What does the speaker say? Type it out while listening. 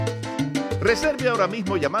Reserve ahora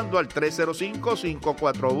mismo llamando al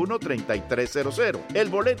 305-541-3300. El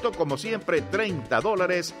boleto, como siempre,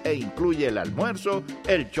 $30 e incluye el almuerzo,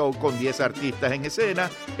 el show con 10 artistas en escena,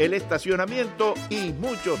 el estacionamiento y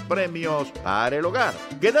muchos premios para el hogar.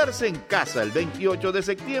 Quedarse en casa el 28 de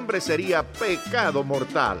septiembre sería pecado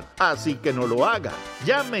mortal, así que no lo haga.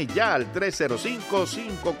 Llame ya al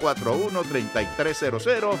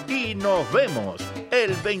 305-541-3300 y nos vemos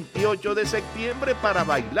el 28 de septiembre para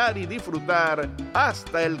bailar y disfrutar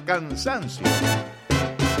hasta el cansancio.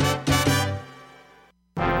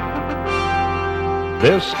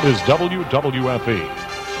 This is WWFE,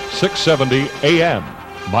 670 AM,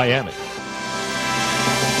 Miami.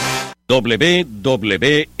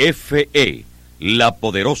 WWFE, la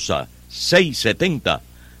poderosa 670,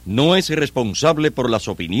 no es responsable por las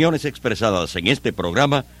opiniones expresadas en este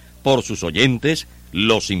programa por sus oyentes,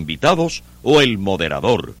 los invitados o el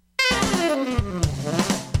moderador.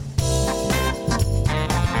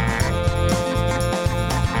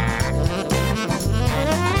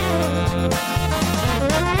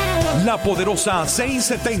 La poderosa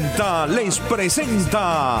 670 les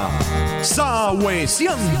presenta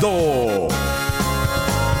Sawesiando.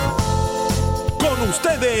 Con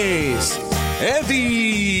ustedes,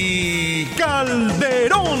 Eddy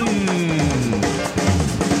Calderón.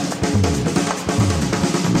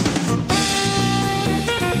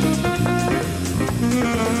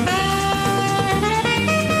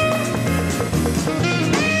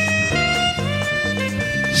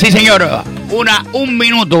 Sí, señor, un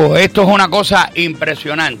minuto. Esto es una cosa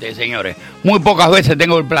impresionante, señores. Muy pocas veces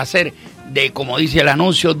tengo el placer de, como dice el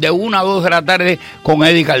anuncio, de 1 a 2 de la tarde con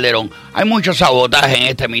Eddy Calderón. Hay mucho sabotaje en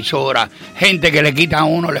esta emisora, gente que le quita a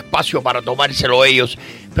uno el espacio para tomárselo ellos.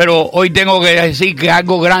 Pero hoy tengo que decir que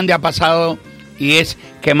algo grande ha pasado y es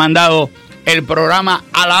que me han dado el programa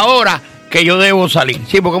a la hora que yo debo salir.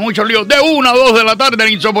 Sí, porque muchos líos de 1 a 2 de la tarde,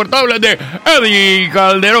 el insoportable de Eddy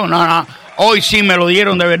Calderón. No. Hoy sí me lo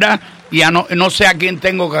dieron de verdad y ya no sé a quién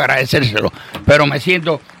tengo que agradecérselo, pero me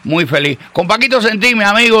siento muy feliz. Con Paquito Sentí, mi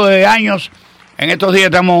amigo de años, en estos días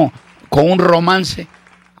estamos con un romance,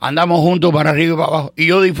 andamos juntos para arriba y para abajo, y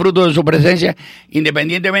yo disfruto de su presencia,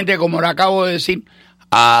 independientemente, como le acabo de decir,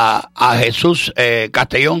 a Jesús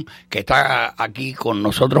Castellón, que está aquí con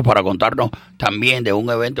nosotros para contarnos también de un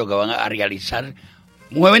evento que van a realizar,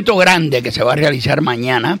 un evento grande que se va a realizar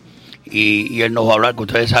mañana, y él nos va a hablar, que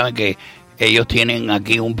ustedes saben que ellos tienen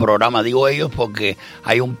aquí un programa, digo ellos porque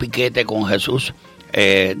hay un piquete con Jesús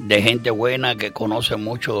de gente buena que conoce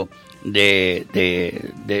mucho de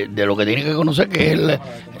lo que tiene que conocer, que es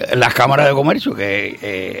las cámaras de comercio,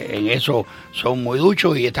 que en eso son muy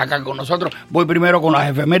duchos y está acá con nosotros. Voy primero con las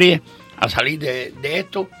efemérides a salir de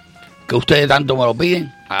esto, que ustedes tanto me lo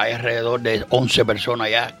piden. Hay alrededor de 11 personas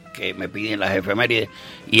ya que me piden las efemérides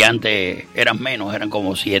y antes eran menos, eran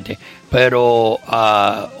como 7, pero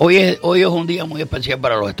hoy es un día muy especial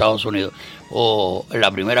para los Estados Unidos,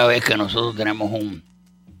 la primera vez que nosotros tenemos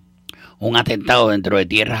un atentado dentro de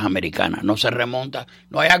tierras americanas. No se remonta,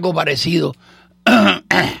 no hay algo parecido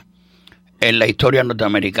en la historia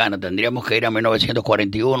norteamericana. Tendríamos que ir a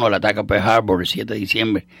 1941, el ataque a Pearl Harbor, el 7 de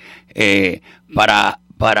diciembre, para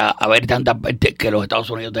haber tantas, que los Estados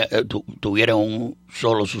Unidos tuvieran un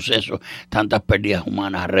solo suceso, tantas pérdidas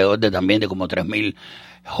humanas, alrededor de también de como 3,000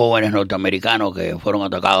 jóvenes norteamericanos que fueron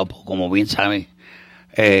atacados, como bien saben,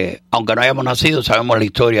 aunque no hayamos nacido, sabemos la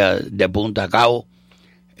historia de punta a cabo,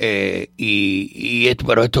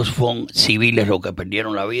 pero estos fueron civiles los que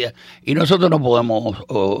perdieron la vida, y nosotros no podemos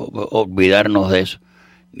olvidarnos de eso,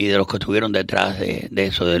 ni de los que estuvieron detrás de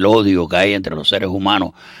eso, del odio que hay entre los seres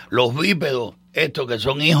humanos, los bípedos, estos que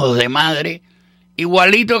son hijos de madre,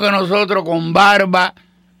 igualitos que nosotros, con barba,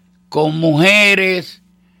 con mujeres,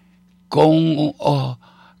 con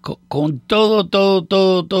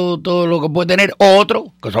todo lo que puede tener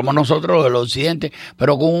otro, que somos nosotros del occidente,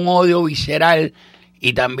 pero con un odio visceral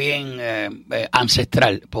y también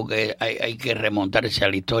ancestral, porque hay que remontarse a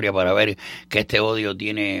la historia para ver que este odio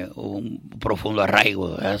tiene un profundo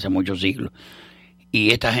arraigo desde hace muchos siglos.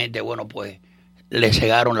 Y esta gente, bueno, pues le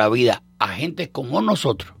cegaron la vida a gente como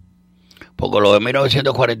nosotros, porque lo de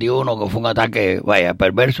 1941, que fue un ataque,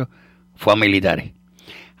 perverso, fue a militares.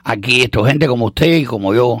 Aquí gente como usted y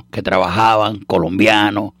como yo, que trabajaban,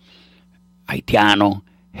 colombianos, haitianos,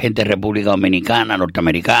 gente de República Dominicana,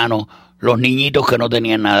 norteamericanos, los niñitos que no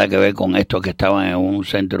tenían nada que ver con esto, que estaban en un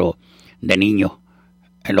centro de niños,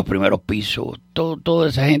 en los primeros pisos, toda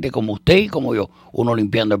esa gente como usted y como yo, uno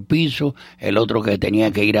limpiando el piso, el otro que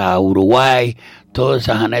tenía que ir a Uruguay, todas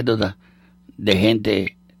esas anécdotas de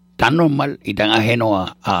gente tan normal y tan ajeno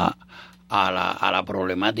a la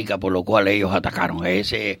problemática por lo cual ellos atacaron.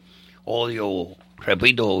 Ese odio,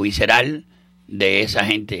 repito, visceral de esa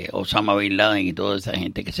gente, Osama Bin Laden y toda esa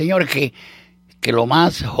gente. Que señores, que lo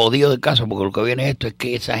más jodido del caso, porque lo que viene esto es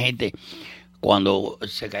que esa gente, cuando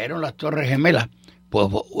se cayeron las Torres Gemelas, pues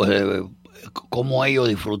como ellos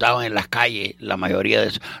disfrutaban en las calles, la mayoría de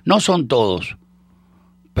eso. No son todos,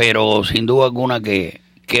 pero sin duda alguna que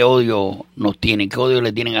odio nos tienen, que odio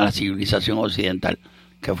le tienen a la civilización occidental,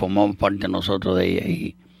 que formamos parte nosotros de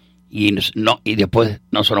ella, y después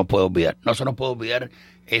no se nos puede olvidar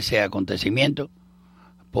ese acontecimiento,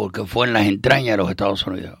 porque fue en las entrañas de los Estados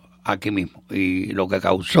Unidos, aquí mismo, y lo que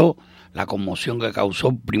causó, la conmoción que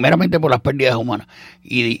causó, primeramente por las pérdidas humanas,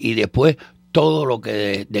 y después todo lo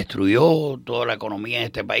que destruyó toda la economía en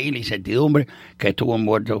este país, la incertidumbre que estuvo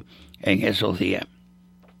envuelto en esos días.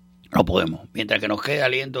 No podemos, mientras que nos quede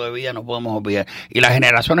aliento de vida, no podemos olvidar. Y las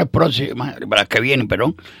generaciones próximas, las que vienen,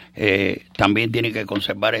 también tienen que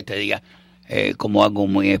conservar este día como algo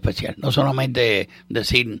muy especial. No solamente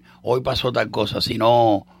decir, hoy pasó tal cosa,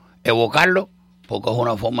 sino evocarlo, porque es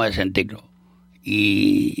una forma de sentirlo.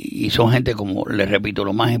 Y son gente, como les repito,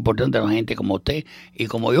 lo más importante, son gente como usted y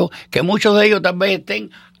como yo, que muchos de ellos tal vez estén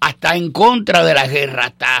hasta en contra de la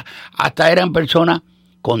guerra, hasta eran personas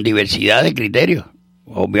con diversidad de criterios.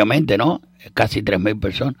 Obviamente, ¿no? Casi 3,000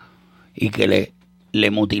 personas. Y que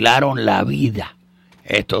le mutilaron la vida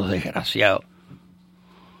estos desgraciados.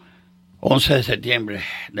 11 de septiembre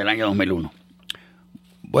del año 2001.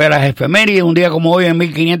 Voy a las efemérides. Un día como hoy, en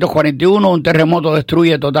 1541, un terremoto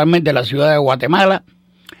destruye totalmente la ciudad de Guatemala.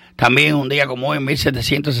 También un día como hoy, en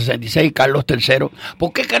 1766, Carlos III.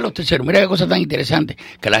 ¿Por qué Carlos III? Mira qué cosa tan interesante,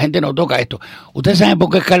 que la gente no toca esto. ¿Ustedes saben por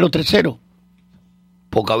qué es Carlos III?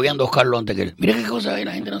 Porque habían 2 Carlos antes que él. Mira qué cosa,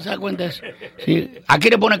 la gente no se da cuenta de eso. Sí. Aquí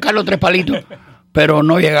le ponen Carlos 3 palitos, pero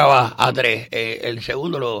no llegaba a 3. El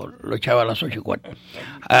segundo lo echaba a las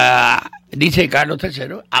 8:15. Dice Carlos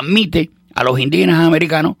III, admite a los indígenas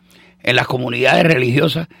americanos en las comunidades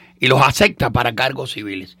religiosas y los acepta para cargos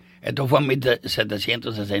civiles. Esto fue en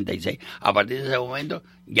 1766. A partir de ese momento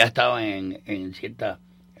ya estaba en cierta...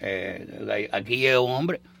 aquí llega un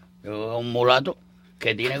hombre, un mulato,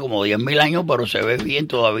 que tiene como 10,000 años, pero se ve bien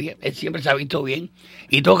todavía. Él siempre se ha visto bien.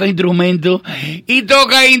 Y toca instrumentos.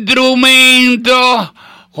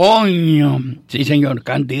 ¡Coño! Sí, señor,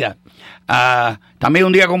 cantidad. También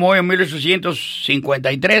un día como hoy, en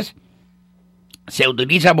 1853, se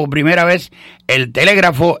utiliza por primera vez el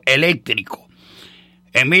telégrafo eléctrico.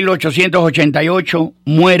 En 1888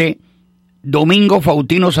 muere Domingo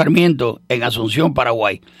Faustino Sarmiento en Asunción,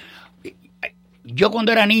 Paraguay. Yo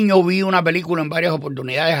cuando era niño vi una película en varias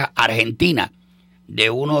oportunidades argentina de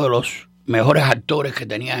uno de los mejores actores que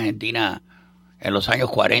tenía Argentina en los años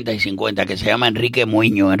 40 y 50, que se llama Enrique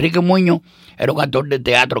Muñoz. Enrique Muñoz era un actor de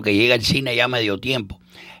teatro que llega al cine ya a medio tiempo.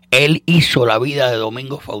 Él hizo la vida de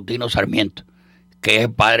Domingo Faustino Sarmiento, que es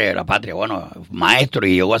padre de la patria, bueno, maestro,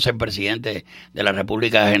 y llegó a ser presidente de la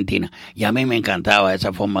República Argentina. Y a mí me encantaba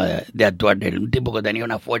esa forma de actuar de él, un tipo que tenía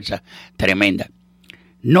una fuerza tremenda.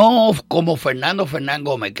 No como Fernando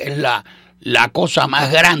Gómez, que es la cosa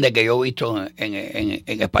más grande que yo he visto en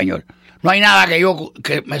español. No hay nada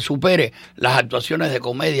que me supere las actuaciones de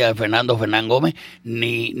comedia de Fernando Gómez,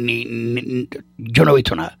 yo no he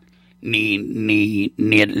visto nada, ni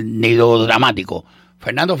lo dramático.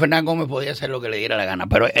 Fernando Gómez podía hacer lo que le diera la gana,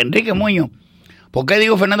 pero Enrique Muñoz, ¿por qué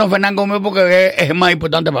digo Fernando Gómez? Porque es más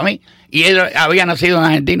importante para mí, y él había nacido en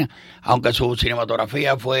Argentina, aunque su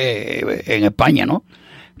cinematografía fue en España, ¿no?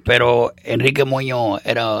 Pero Enrique Muñoz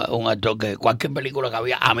era un actor que cualquier película que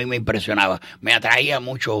había a mí me impresionaba, me atraía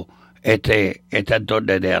mucho este actor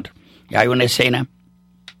de teatro. Y hay una escena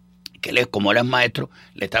que él, como él es maestro,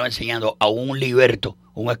 le estaba enseñando a un liberto,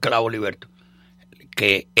 un esclavo liberto,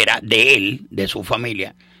 que era de él, de su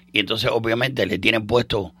familia, y entonces obviamente le tienen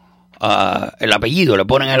puesto el apellido, le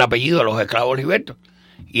ponen el apellido a los esclavos libertos,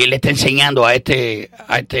 y él le está enseñando a este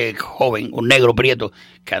joven, un negro prieto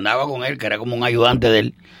que andaba con él, que era como un ayudante de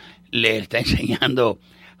él, le está enseñando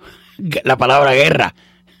la palabra guerra,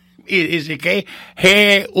 y dice que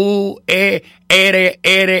G-U-E-R-R-A,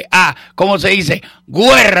 ¿cómo se dice?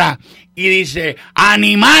 Guerra, y dice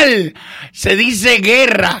animal, se dice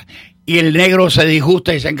guerra. Y el negro se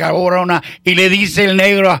disgusta y se encabrona y le dice el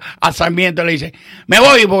negro a Sarmiento, le dice, me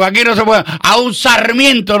voy porque aquí no se puede, a un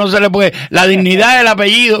Sarmiento no se le puede, la dignidad del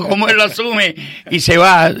apellido, como él lo asume, y se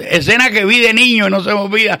va. Escena que vi de niño y no se me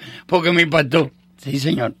olvida porque me impactó. Sí,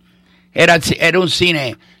 señor. Era un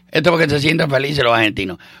cine, esto porque se sientan felices los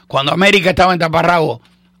argentinos. Cuando América estaba en taparrabo,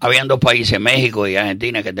 habían 2 países, México y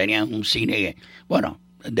Argentina, que tenían un cine,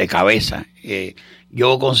 de cabeza.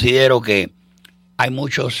 Yo considero que hay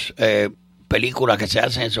muchos películas que se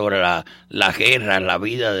hacen sobre la guerra, la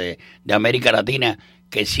vida de América Latina,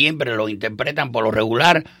 que siempre lo interpretan por lo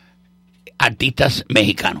regular artistas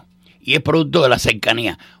mexicanos. Y es producto de la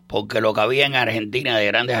cercanía, porque lo que había en Argentina de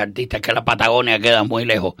grandes artistas, que la Patagonia queda muy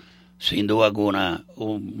lejos, sin duda alguna,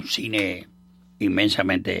 un cine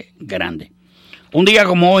inmensamente grande. Un día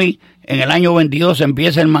como hoy, en el año 22,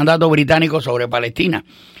 empieza el mandato británico sobre Palestina.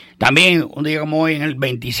 También, un día como hoy, en el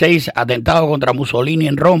 26, atentado contra Mussolini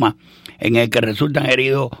en Roma, en el que resultan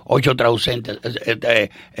heridos 8 transeúntes,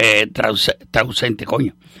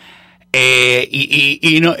 coño.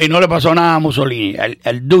 Y no le pasó nada a Mussolini.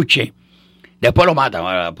 El duce, después lo matan,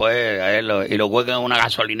 después a él y lo cuelgan en una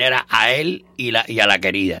gasolinera a él y a la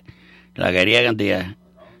querida. La querida cantidad.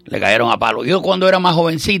 Le cayeron a palo. Yo cuando era más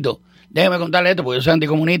jovencito, déjeme contarle esto, porque yo soy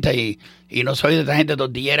anticomunista y no soy de esta gente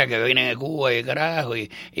tortillera que viene de Cuba y carajo y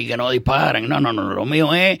que no disparan. No. Lo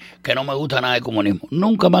mío es que no me gusta nada del comunismo.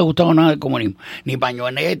 Nunca me ha gustado nada del comunismo. Ni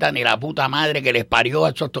pañoneta, ni la puta madre que les parió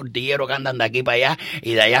a esos tortilleros que andan de aquí para allá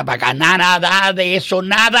y de allá para acá. Nada de eso,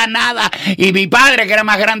 nada. Y mi padre, que era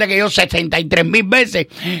más grande que yo 63,000 veces,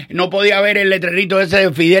 no podía ver el letrerito ese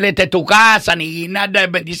de Fidel, esta es tu casa, ni guinalda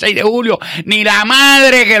del 26 de julio, ni la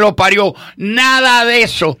madre que los parió. Nada de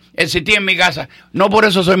eso existía en mi casa. No por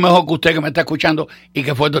eso soy mejor que usted que me está escuchando y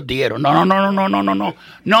que fue tortillero. No,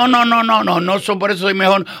 por eso soy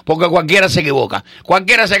mejor, porque cualquiera se equivoca.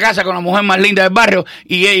 Cualquiera se casa con la mujer más linda del barrio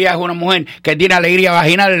y ella es una mujer que tiene alegría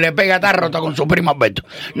vaginal y le pega tarrota con su primo Alberto.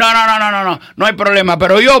 No hay problema.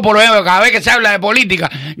 Pero yo, por ejemplo, cada vez que se habla de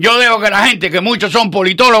política, yo dejo que la gente, que muchos son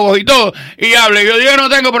politólogos y todo, y hable. Yo no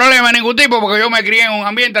tengo problema de ningún tipo, porque yo me crié en un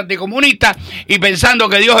ambiente anticomunista y pensando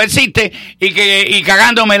que Dios existe y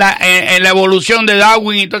cagándome en la evolución de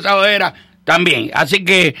Darwin y toda esa jodera también. Así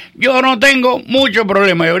que yo no tengo mucho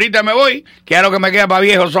problema. Y ahorita me voy, que ya lo que me queda para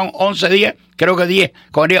viejo son 11 días, creo que 10.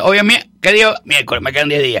 Hoy es ¿qué día? Miércoles, me quedan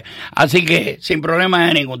 10 días. Así que sin problemas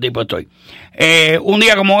de ningún tipo estoy. Un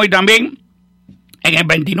día como hoy también, en el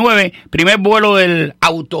 29, primer vuelo del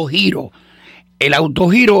autogiro. El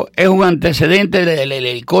autogiro es un antecedente del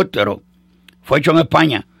helicóptero. Fue hecho en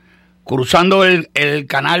España, cruzando el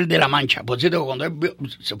canal de la Mancha. Por cierto, cuando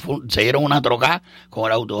se dieron una trocada con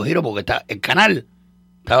el autogiro, porque el canal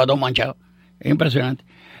estaba todo manchado. Es impresionante.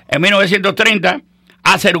 En 1930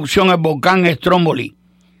 hace erupción el volcán Stromboli,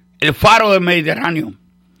 el faro del Mediterráneo.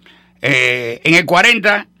 En el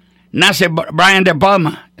 40 nace Brian De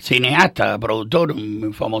Palma, cineasta, productor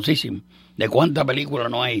famosísimo. ¿De cuántas películas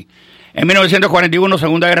no hay? En 1941,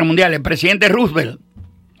 Segunda Guerra Mundial, el presidente Roosevelt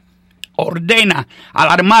ordena a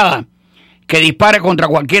la Armada que dispare contra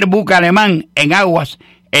cualquier buque alemán en aguas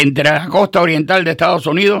entre la costa oriental de Estados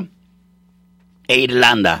Unidos e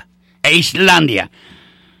Islandia.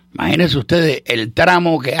 Imagínense ustedes el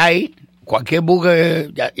tramo que hay, cualquier buque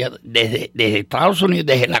desde Estados Unidos,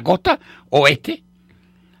 desde la costa oeste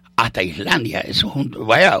hasta Islandia. Eso es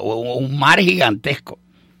un mar gigantesco.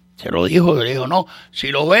 Se lo dijo, no, si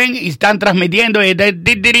lo ven y están transmitiendo y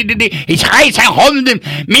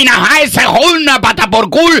pata por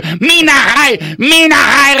cul,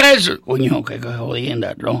 coño, qué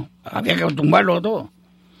jodienda, no, había que tumbarlo todo.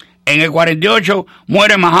 En el 48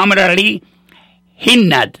 muere Muhammad Ali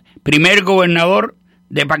Jinnah, primer gobernador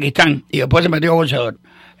de Pakistán, y después se metió boxeador.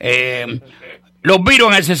 Los Beatles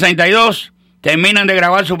en el 62 terminan de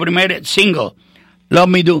grabar su primer single, Love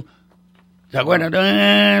Me Do. ¿Se acuerdan?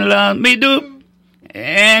 Love me do.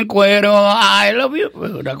 En cuero, I love you.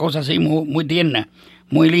 Una cosa así muy tierna,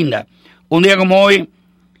 muy linda. Un día como hoy,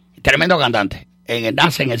 tremendo cantante.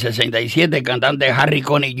 Nace en el 67 el cantante Harry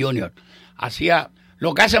Connick Jr. Hacía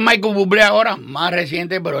lo que hace Michael Bublé ahora, más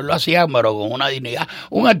reciente, pero él lo hacía pero con una dignidad.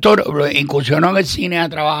 Un actor, incursionó en el cine, ha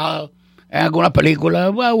trabajado en algunas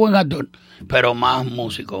películas, buen actor, pero más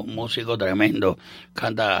músico tremendo.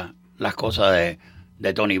 Canta las cosas de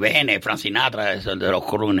Tony Bennett, Frank Sinatra, de los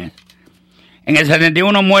Crooners. En el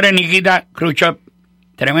 71 muere Nikita Khrushchev,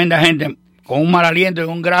 tremenda gente, con un mal aliento y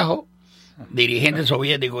un grajo, dirigente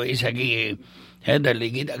soviético, dice aquí, gente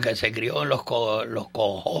Nikita, que se crió en los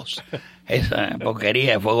cojos, esa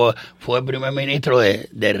porquería, fue el primer ministro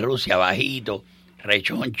de Rusia, bajito,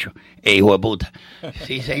 rechoncho, hijo de puta.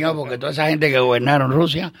 Sí, señor, porque toda esa gente que gobernaron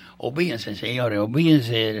Rusia, olvídense, señores,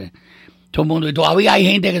 olvídense, todo el mundo, y todavía hay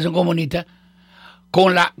gente que son comunistas,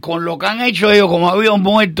 con lo que han hecho ellos, como ha habido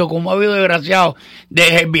muertos, como ha habido desgraciados,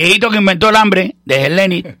 desde el viejito que inventó el hambre, desde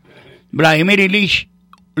Lenin, Vladimir Ilich,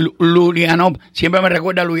 Lulianov, siempre me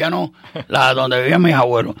recuerda a Lulianov, donde vivían mis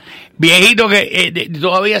abuelos. Viejitos que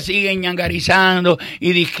todavía siguen ñangarizando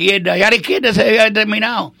y de izquierda. Ya la izquierda se debía haber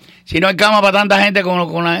terminado. Si no hay cama para tanta gente,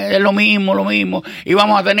 es lo mismo. Y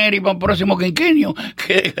vamos a tener y para el próximo quinquenio.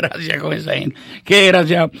 Qué desgracia con esa gente. Qué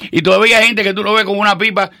desgracia. Y todavía hay gente que tú lo ves con una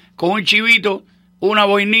pipa, con un chivito, una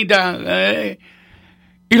boinita,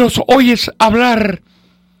 y los oyes hablar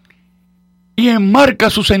y enmarca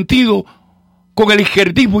su sentido con el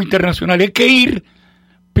izquierdismo internacional. Hay que ir,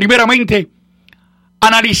 primeramente, a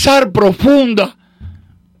analizar profunda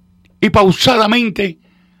y pausadamente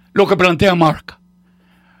lo que plantea Marx.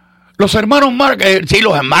 Los hermanos Marx,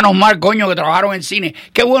 los hermanos Marx, coño, que trabajaron en cine.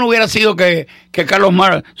 Qué bueno hubiera sido que Carlos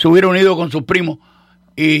Marx se hubiera unido con sus primos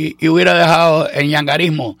y hubiera dejado el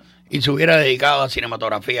ñangarismo y se hubiera dedicado a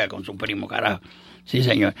cinematografía con sus primos, carajo. Sí,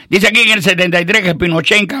 señor. Dice aquí en el 73 que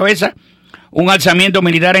Pinochet encabeza un alzamiento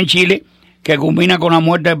militar en Chile que culmina con la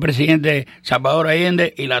muerte del presidente Salvador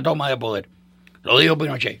Allende y la toma de poder. Lo dijo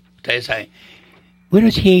Pinochet, ustedes saben. Bueno,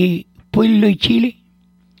 si pueblo de Chile,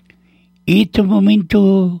 en estos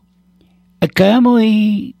momentos acabamos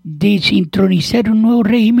de desintronizar un nuevo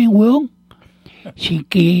régimen, huevón. Así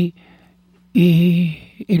que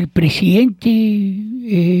el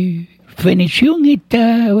presidente feneció en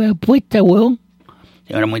esta apuesta, huevón.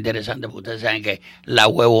 Era muy interesante porque ustedes saben que la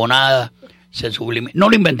huevonada se sublimiza. No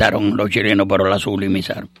lo inventaron los chilenos, pero la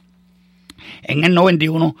sublimizaron. En el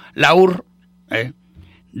 91, la URSS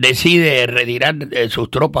decide retirar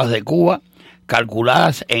sus tropas de Cuba,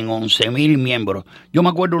 calculadas en 11.000 miembros. Yo me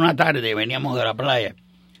acuerdo una tarde, veníamos de la playa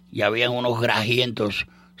y habían unos grajientos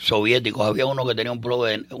soviéticos. Había uno que tenía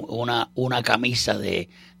una camisa de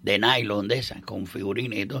nylon de esas, con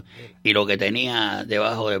figurines y todo, y lo que tenía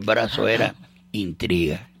debajo del brazo era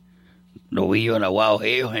intriga. Lo vi yo en la guau,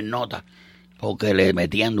 ellos en nota, porque le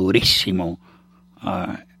metían durísimo.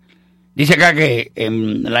 Dice acá que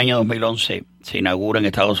en el año 2011 se inaugura en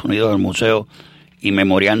Estados Unidos el Museo y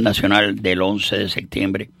Memorial Nacional del 11 de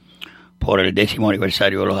septiembre por el 10º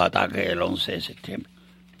aniversario de los ataques del 11 de septiembre.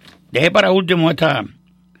 Dejé para último esta,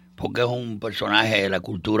 porque es un personaje de la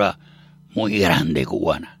cultura muy grande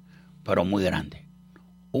cubana, pero muy grande.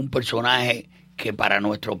 Un personaje que para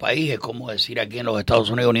nuestro país es como decir aquí en los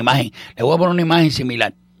Estados Unidos una imagen. Le voy a poner una imagen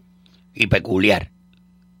similar y peculiar.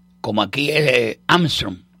 Como aquí es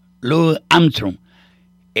Armstrong, Louis Armstrong,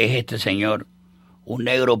 es este señor, un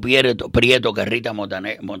negro prieto que Rita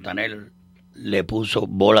Montaner le puso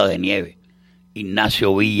bola de nieve.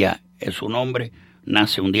 Ignacio Villa es su nombre,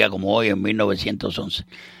 nace un día como hoy en 1911.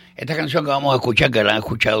 Esta canción que vamos a escuchar, que la han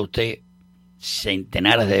escuchado usted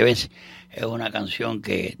centenares de veces, es una canción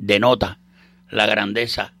que denota la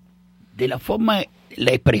grandeza de la forma,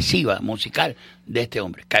 la expresiva, musical de este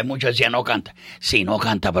hombre. Que hay muchos que decían no canta. Sí, no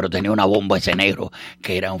canta, pero tenía una bomba ese negro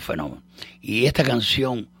que era un fenómeno. Y esta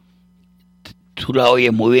canción, tú la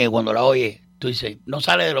oyes muy bien, cuando la oyes, tú dices, no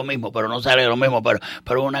sale de lo mismo, pero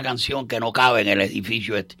es una canción que no cabe en el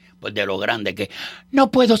edificio pues de lo grande que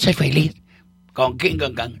no puedo ser feliz. Con King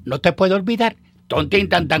Can, no te puedo olvidar. Tontín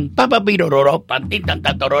tan tan, papa pirororo, pantín tan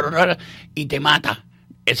tan torororo, y te mata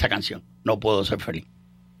esa canción. No puedo ser feliz.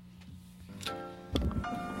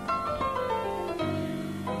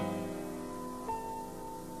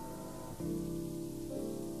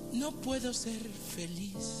 No puedo ser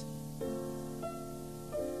feliz.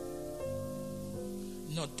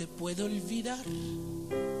 No te puedo olvidar.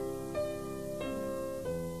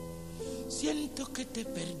 Siento que te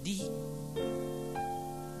perdí.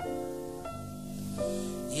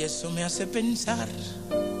 Y eso me hace pensar.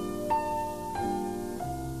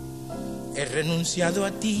 He renunciado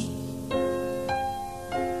a ti,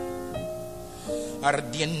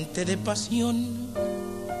 ardiente de pasión.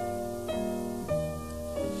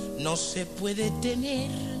 No se puede tener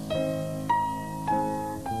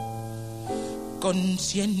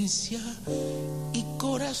conciencia y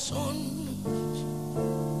corazón.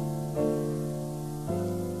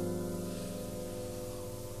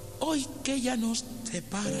 Hoy que ya nos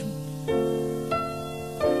separan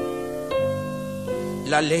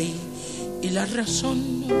la ley y la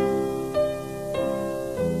razón,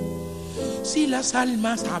 si las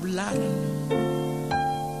almas hablaran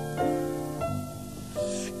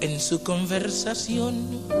en su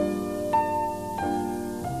conversación,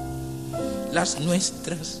 las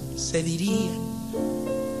nuestras se dirían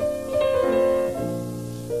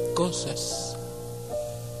cosas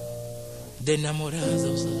de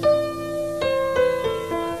enamorados.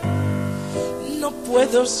 No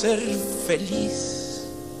puedo ser feliz,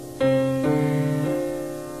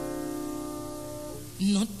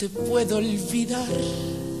 no te puedo olvidar.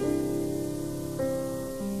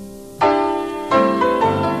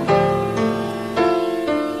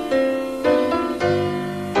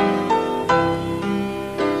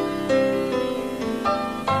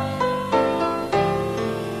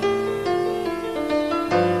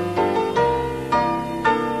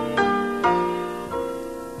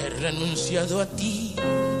 entregado a ti,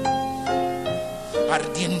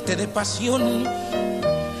 ardiente de pasión,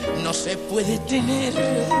 no se puede tener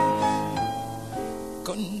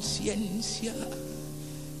conciencia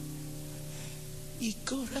y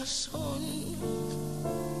corazón.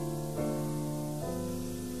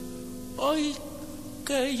 Hoy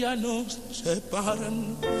que ya nos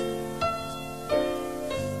separan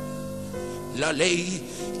la ley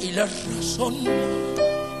y la razón,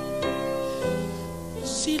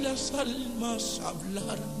 si las almas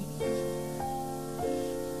hablaran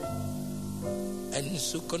en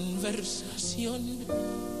su conversación,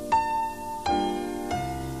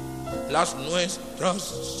 las nuestras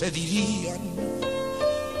se dirían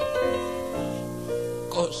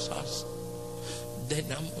cosas de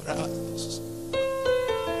enamorados.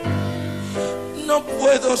 No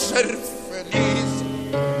puedo ser feliz,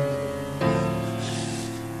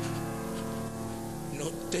 no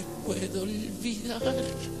te puedo olvidar.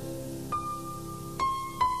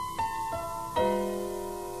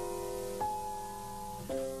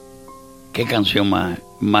 Qué canción más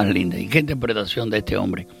linda y qué interpretación de este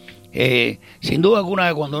hombre. Sin duda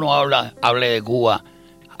alguna, cuando uno hable de Cuba,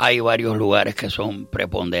 hay varios lugares que son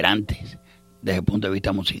preponderantes desde el punto de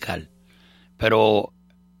vista musical. Pero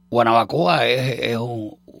Guanabacoa es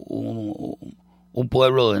un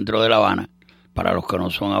pueblo dentro de La Habana, para los que no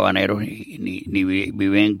son habaneros ni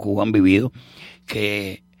viven en Cuba, han vivido,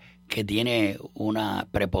 que tiene una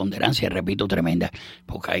preponderancia, repito, tremenda,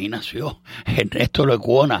 porque ahí nació Ernesto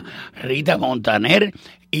Lecuona, Rita Montaner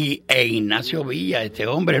e Ignacio Villa, este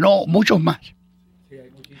hombre, no, muchos más. Sí,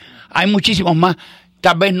 hay muchísimos más,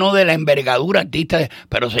 tal vez no de la envergadura artista,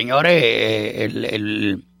 pero señores,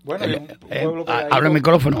 habla el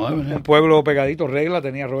micrófono. Un pueblo pegadito, Regla,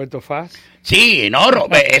 tenía Roberto Faz. Sí, no,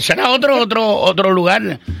 ese era otro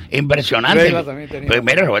lugar impresionante. Regla también tenía. Pues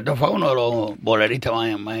mira, Roberto Faz, uno de los boleristas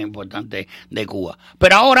más importantes de Cuba.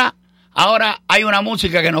 Pero ahora hay una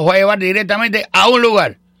música que nos va a llevar directamente a un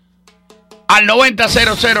lugar, al 9000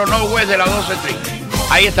 Northwest de la 12 Street.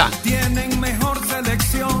 Ahí está. Tienen mejor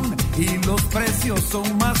selección y los precios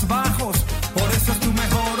son más bajos, por eso es tu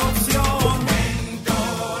mejor opción.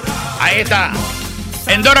 Ahí está,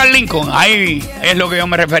 en Doral Lincoln, ahí es lo que yo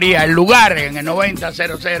me refería, el lugar en el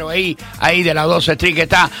 9000, ahí de la 12 Street, que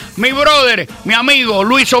está mi brother, mi amigo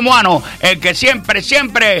Luis Omuano, el que siempre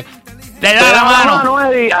te da la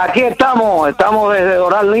mano. Eddy, aquí estamos desde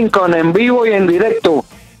Doral Lincoln, en vivo y en directo.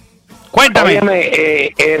 Cuéntame.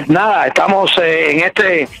 Óyeme, nada, estamos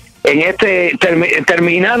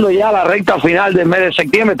terminando ya la recta final del mes de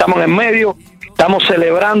septiembre, estamos en medio, estamos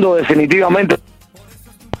celebrando definitivamente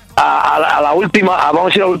a la última, vamos a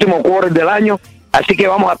decir, al último quarter del año, así que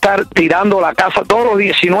vamos a estar tirando la casa, todos los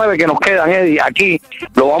 19 que nos quedan, Eddy, aquí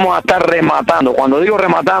lo vamos a estar rematando. Cuando digo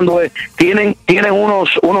rematando, tienen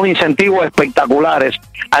unos incentivos espectaculares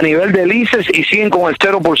a nivel de leases y siguen con el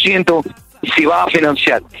 0% si vas a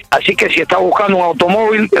financiar. Así que si estás buscando un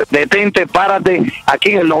automóvil, detente, párate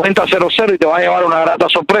aquí en el 9000 y te va a llevar una grata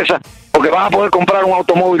sorpresa, porque vas a poder comprar un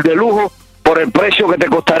automóvil de lujo por el precio que te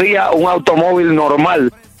costaría un automóvil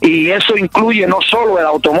normal. Y eso incluye no solo el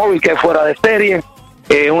automóvil que es fuera de serie,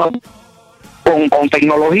 con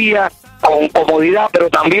tecnología, con comodidad, pero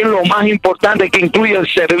también lo más importante, que incluye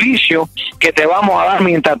el servicio que te vamos a dar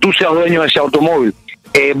mientras tú seas dueño de ese automóvil.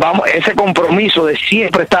 Ese compromiso de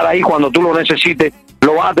siempre estar ahí cuando tú lo necesites,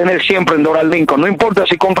 lo vas a tener siempre en Doral Lincoln. No importa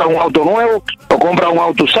si compras un auto nuevo, o compras un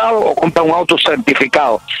auto usado, o compras un auto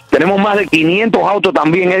certificado. Tenemos más de 500 autos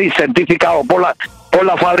también, Eddy, certificados por la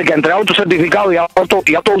fábrica, entre autos certificados y autos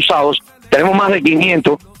usados. Tenemos más de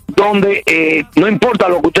 500, donde no importa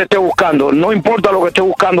lo que usted esté buscando,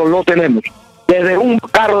 lo tenemos. Desde un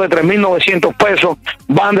carro de 3.900 pesos,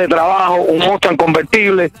 van de trabajo, un Mustang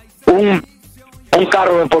convertible, un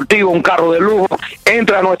carro deportivo, un carro de lujo.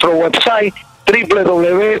 Entra a nuestro website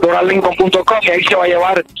www.dorallincoln.com y ahí se va a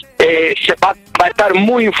llevar, va a estar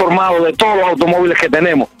muy informado de todos los automóviles que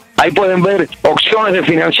tenemos. Ahí pueden ver opciones de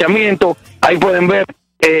financiamiento, ahí pueden ver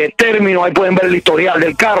términos, ahí pueden ver el historial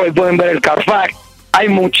del carro, ahí pueden ver el Carfax. Hay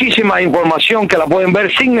muchísima información que la pueden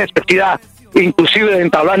ver sin necesidad, inclusive de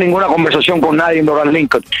entablar ninguna conversación con nadie en Doral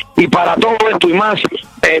Lincoln. Y para todo esto y más,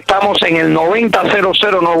 estamos en el 9000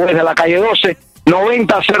 Northwest de la calle 12, 9000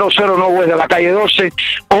 Northwest de la calle 12,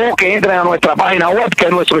 o que entren a nuestra página web, que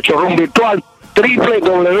es nuestro showroom virtual,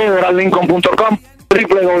 www.dorallincoln.com,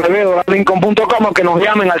 www.dorallincoln.com, o que nos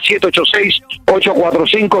llamen al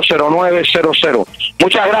 786-845-0900.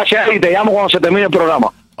 Muchas gracias y te llamo cuando se termine el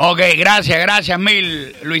programa. Ok, gracias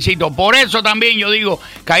mil, Luisito. Por eso también yo digo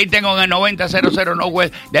que ahí tengo en el 9000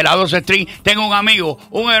 Northwest de la 12 Street, tengo un amigo,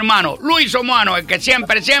 un hermano, Luis Omuano, el que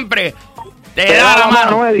siempre Te da la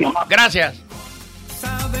mano. Eddie. Gracias.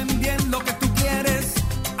 Saben bien lo que tú quieres,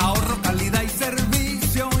 ahorro, calidad y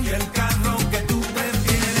servicio y el carro que tú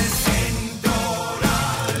prefieres.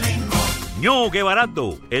 ¡No, qué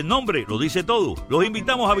barato! El nombre lo dice todo. Los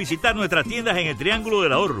invitamos a visitar nuestras tiendas en el Triángulo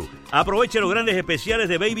del Ahorro. Aproveche los grandes especiales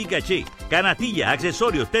de Baby Caché, canastillas,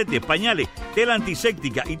 accesorios, tetes, pañales, tela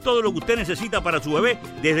antiséptica y todo lo que usted necesita para su bebé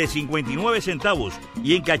desde 59 centavos.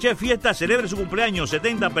 Y en Caché Fiesta celebre su cumpleaños,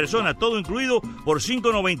 70 personas, todo incluido por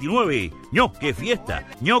 $5.99. ¡No, qué fiesta!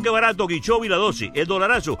 ¡No, qué barato! Quichobi la 12, el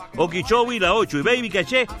dolarazo, o Quichobi la 8 y Baby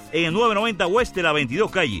Caché en el 990 West de la 22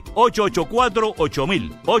 calle,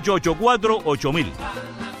 884-8000, 884-8000.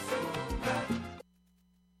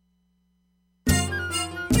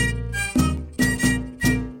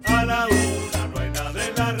 A la una no hay nada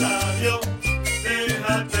en la radio,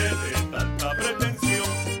 déjate de tanta pretensión,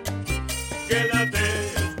 quédate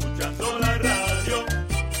escuchando la radio,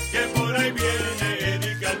 que por ahí viene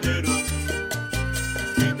Eddy Calderón.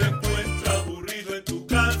 Si te encuentras aburrido en tu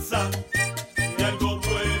casa y algo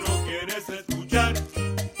bueno quieres escuchar,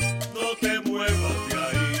 no te muevas de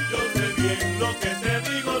ahí, yo sé bien lo que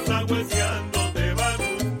te digo, Sawesiando te va a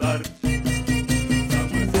gustar.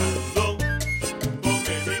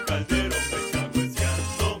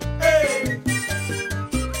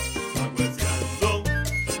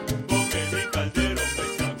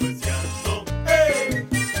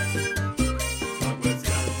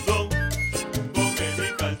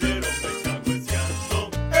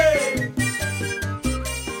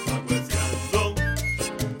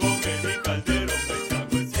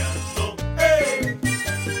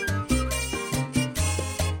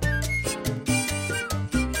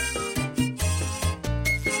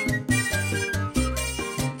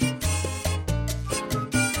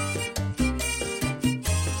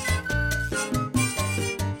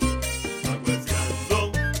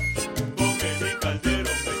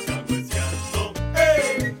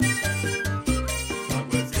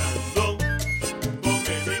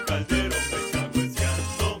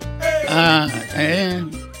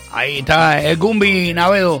 Ahí está el Gumbi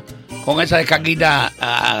Navedo con esa descarguita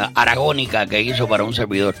aragónica que hizo para un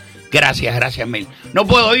servidor. Gracias mil. No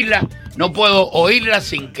puedo oírla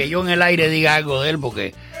sin que yo en el aire diga algo de él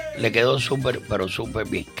porque le quedó súper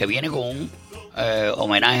bien. Que viene con un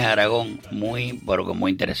homenaje a Aragón muy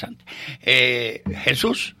interesante.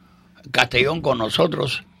 Jesús Castellón con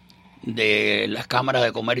nosotros de las cámaras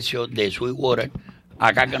de comercio de Sweetwater,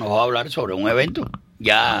 acá que nos va a hablar sobre un evento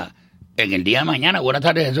ya en el día de mañana. Buenas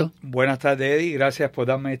tardes, Jesús. Buenas tardes, Eddy. Gracias por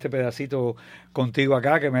darme este pedacito contigo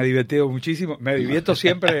acá, que me ha divertido muchísimo. Me divierto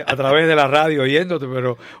siempre a través de la radio oyéndote,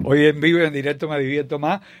 pero hoy en vivo y en directo me divierto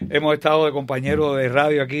más. Hemos estado de compañeros de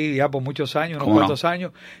radio aquí ya por muchos años, unos cuantos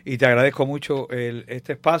años, y te agradezco mucho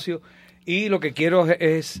este espacio. Y lo que quiero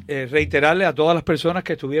es reiterarle a todas las personas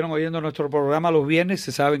que estuvieron oyendo nuestro programa los viernes.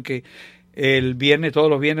 Se saben que el viernes, todos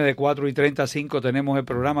los viernes de 4:30 a 5 tenemos el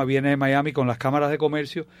programa Viernes de Miami con las cámaras de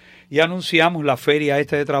comercio y anunciamos la feria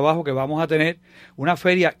de trabajo que vamos a tener, una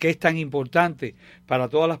feria que es tan importante para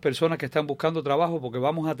todas las personas que están buscando trabajo porque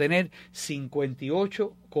vamos a tener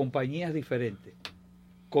 58 compañías diferentes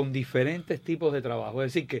con diferentes tipos de trabajo.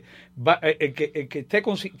 Es decir, que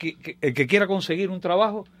el que quiera conseguir un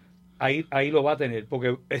trabajo, ahí lo va a tener,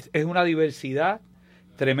 porque es una diversidad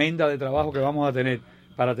tremenda de trabajo que vamos a tener.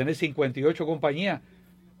 Para tener 58 compañías.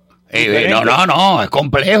 No, es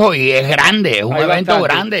complejo y es grande, es un evento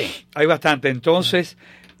grande. Hay bastante. Entonces,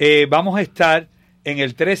 vamos a estar en el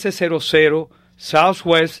 1300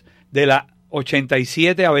 Southwest de la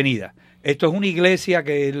 87 Avenida. Esto es una iglesia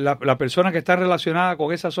que la persona que está relacionada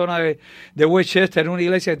con esa zona de Westchester, es una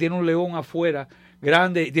iglesia que tiene un león afuera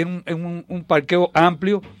grande, tiene un parqueo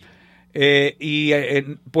amplio.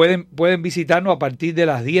 Pueden visitarnos a partir de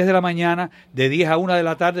las 10 de la mañana, de 10 a 1 de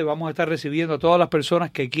la tarde. Vamos a estar recibiendo a todas las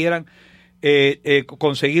personas que quieran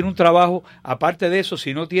conseguir un trabajo. Aparte de eso,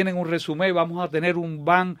 si no tienen un resumen, vamos a tener un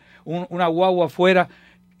van, una guagua afuera,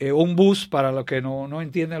 un bus, para los que no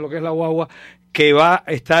entienden lo que es la guagua, que va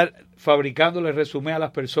a estar fabricándole resumen a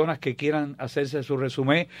las personas que quieran hacerse su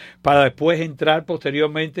resumen para después entrar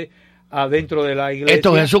posteriormente adentro de la iglesia.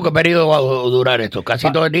 ¿Esto, Jesús, qué periodo va a durar esto?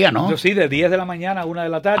 Casi todo el día, ¿no? Sí, de 10 de la mañana a 1 de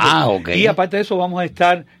la tarde. Okay. Y aparte de eso, vamos a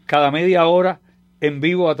estar cada media hora en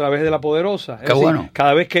vivo a través de La Poderosa. Qué bueno.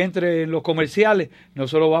 Cada vez que entre en los comerciales,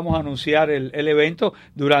 nosotros vamos a anunciar el evento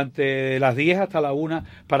durante las 10 hasta la 1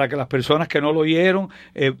 para que las personas que no lo oyeron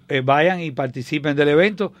vayan y participen del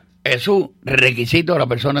evento. ¿Eso requisito la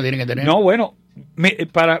persona tiene que tener? No, bueno,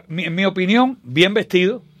 en mi opinión, bien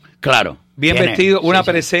vestido. Claro. Bien vestido, una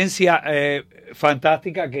presencia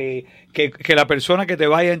fantástica, que la persona que te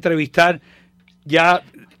vaya a entrevistar ya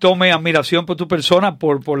tome admiración por tu persona,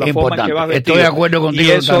 por la forma en que vas vestido. Estoy de acuerdo contigo.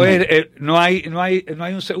 Y eso es, no hay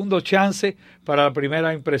un segundo chance para la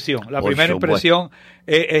primera impresión. La primera impresión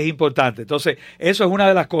es importante. Entonces, eso es una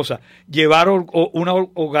de las cosas. Llevar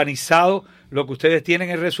organizado lo que ustedes tienen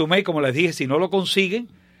en el resumen, y como les dije, si no lo consiguen,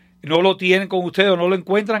 no lo tienen con ustedes o no lo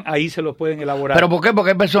encuentran, ahí se lo pueden elaborar. ¿Pero por qué?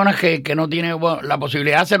 Porque hay personas que no tienen la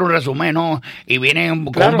posibilidad de hacer un resumen, ¿no? Y vienen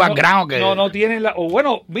con un background no tienen o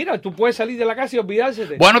bueno, mira, tú puedes salir de la casa y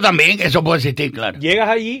olvidársete. Bueno, también, eso puede existir, claro. Llegas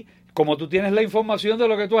allí, como tú tienes la información de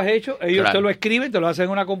lo que tú has hecho, ellos te lo escriben, te lo hacen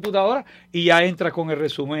en una computadora y ya entras con el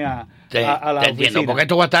resumen a la oficina. Entiendo, porque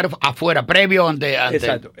esto va a estar afuera, previo ante...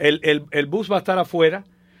 Exacto, el bus va a estar afuera.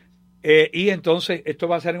 Y entonces esto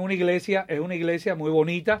va a ser en una iglesia, es una iglesia muy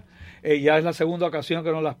bonita, ya es la segunda ocasión que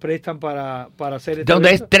nos las prestan para hacer este ¿Dónde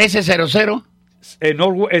evento. es? 1300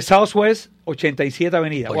 Southwest 87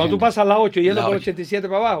 Avenida. 80. Cuando tú pasas la 8 yendo La por 8. 87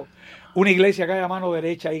 para abajo, una iglesia que hay a mano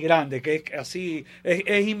derecha ahí grande, que es así,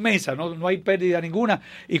 es inmensa, no hay pérdida ninguna,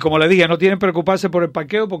 y como le dije, no tienen que preocuparse por el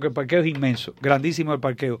parqueo, porque el parqueo es inmenso, grandísimo el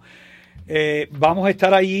parqueo. Vamos a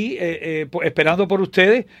estar allí esperando por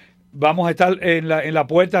ustedes. Vamos a estar en la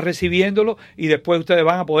puerta recibiéndolo y después ustedes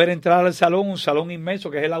van a poder entrar al salón, un salón inmenso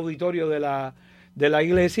que es el auditorio de la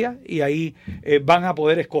iglesia, y ahí van a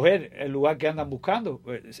poder escoger el lugar que andan buscando.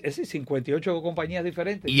 Es 58 compañías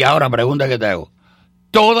diferentes. Y ahora, pregunta que te hago.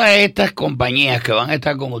 Todas estas compañías que van a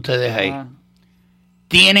estar con ustedes ahí,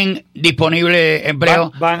 ¿tienen disponible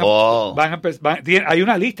empleo? Hay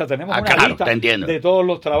una lista, tenemos una lista de todos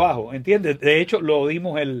los trabajos, ¿entiendes? De hecho, lo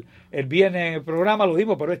dimos el viernes en el programa, lo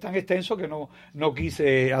dimos, pero es tan extenso que no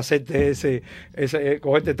quise hacerte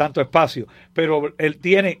cogerte tanto espacio. Pero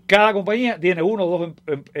cada compañía tiene 1 o 2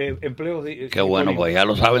 empleos. Qué bueno, pues ya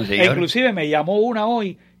lo saben, señor. Inclusive me llamó una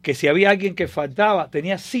hoy que si había alguien que faltaba,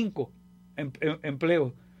 tenía 5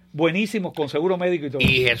 empleos. Buenísimos, con seguro médico y todo.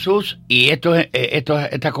 Y Jesús, ¿y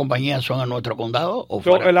estas compañías son en nuestro condado o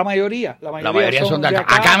fuera? La mayoría son de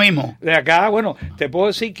acá mismo. De acá, bueno, te puedo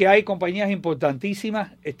decir que hay compañías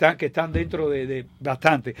importantísimas que están dentro de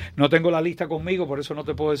bastante. No tengo la lista conmigo, por eso no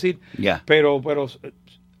te puedo decir. Ya. Pero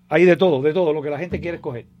hay de todo, lo que la gente quiere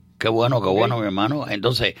escoger. Qué bueno, mi hermano.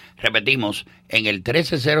 Entonces, repetimos, en el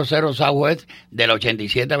 1300 Southwest de la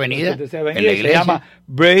 87 Avenida, en la iglesia. Se llama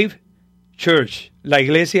Brave Church. La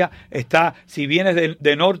iglesia está, si vienes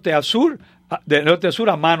de norte a sur,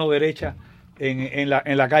 a mano derecha en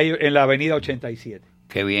la calle, en la avenida 87.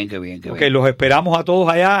 Qué bien. Los esperamos a todos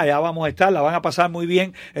allá vamos a estar, la van a pasar muy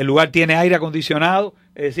bien. El lugar tiene aire acondicionado,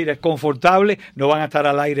 es decir, es confortable, no van a estar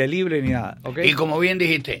al aire libre ni nada. ¿Okay? Y como bien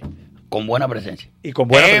dijiste, con buena presencia. Y con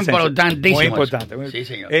buena presencia. Importantísimo. Muy importante. Sí,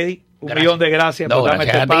 señor. Eddy, millón de gracias por darme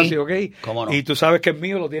este espacio, ¿ok? ¿Cómo no? Y tú sabes que el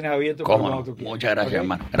mío lo tienes abierto. ¿Cómo no? Muchas gracias, ¿okay?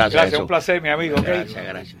 hermano. Gracias, un placer, mi amigo. ¿okay?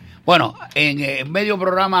 Gracias. Bueno, en medio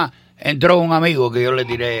programa entró un amigo que yo le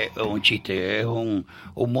tiré un chiste. Es un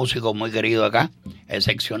músico muy querido acá,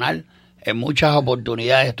 excepcional. En muchas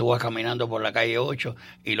oportunidades tú vas caminando por la calle 8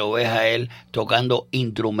 y lo ves a él tocando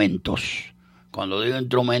instrumentos. Cuando digo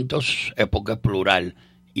instrumentos es porque es plural.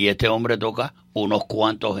 Y este hombre toca unos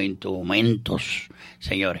cuantos instrumentos,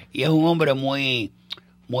 señores. Y es un hombre muy,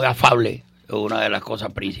 muy afable. Es una de las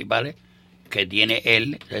cosas principales que tiene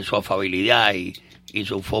él, es su afabilidad y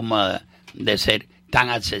su forma de ser tan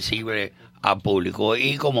accesible al público.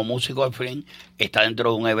 Y como músico al fin, está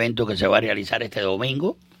dentro de un evento que se va a realizar este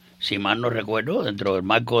domingo, si mal no recuerdo, dentro del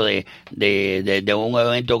marco de un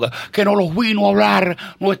evento que nos los vino a hablar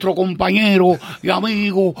nuestro compañero y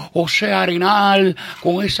amigo José Arenal,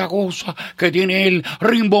 con esa cosa que tiene el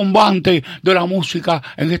rimbombante de la música,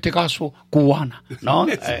 en este caso cubana, ¿no?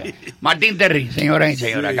 Sí. Martín Terry, señoras y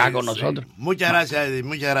señores, acá con nosotros. Muchas gracias, Eddy,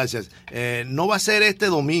 muchas gracias. No va a ser este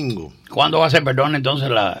domingo. ¿Cuándo va a ser, perdón,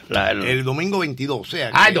 entonces el domingo 22, o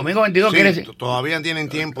sea. El domingo 22, ¿quiere decir? Todavía tienen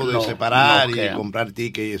tiempo de separar y comprar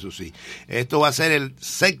tickets y eso sí. Esto va a ser el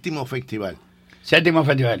 7º festival. 7º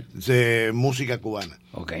festival. De música cubana.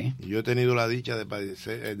 Ok. Yo he tenido la dicha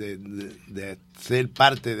de ser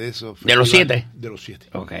parte de eso. ¿De los 7? De los 7.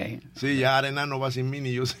 Ok. Sí, ya Arenal no va sin mí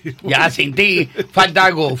ni yo sin Ya sin ti. Falta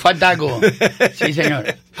algo. Sí, señor.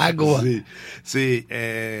 Algo. Sí.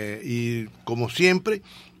 Y como siempre,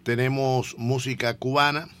 tenemos música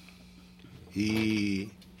cubana y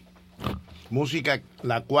música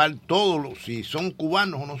la cual todos, si son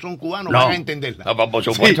cubanos o no son cubanos, van a entenderla. No, por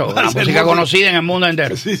supuesto, sí, una música conocida en el mundo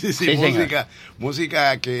entero. Sí,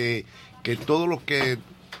 música que todos los que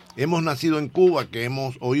hemos nacido en Cuba, que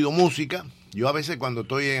hemos oído música, yo a veces cuando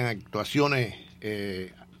estoy en actuaciones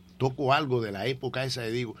toco algo de la época esa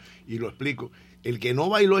y digo, y lo explico, el que no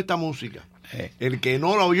bailó esta música, el que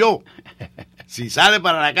no la oyó, si sale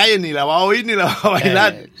para la calle ni la va a oír ni la va a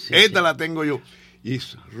bailar. Sí, Esta sí. la tengo yo. Y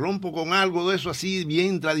rompo con algo de eso así,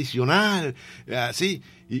 bien tradicional, así,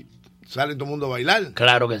 y sale todo el mundo a bailar.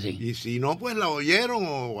 Claro que sí. Y si no, pues la oyeron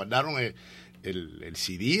o guardaron el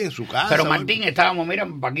CD en su casa. Pero Martín, mira,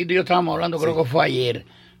 Paquito y yo estábamos hablando, creo que fue ayer,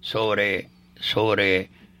 sobre,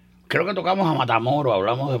 creo que tocamos a Matamoros,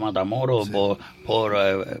 hablamos de Matamoros por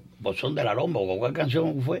Son de la Lomba, ¿o cuál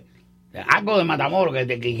canción fue? Algo de Matamoros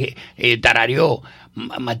que tarareó.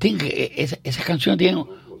 Martín, que esas canciones tienen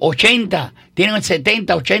tienen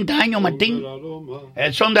 70, 80 años, Martín.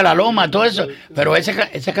 El Son de la Loma, todo eso. Pero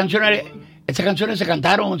esas canciones se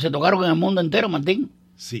cantaron, se tocaron en el mundo entero, Martín.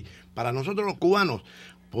 Sí, para nosotros los cubanos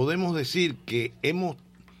podemos decir que hemos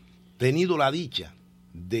tenido la dicha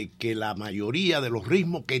de que la mayoría de los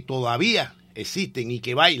ritmos que todavía existen y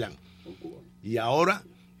que bailan, y ahora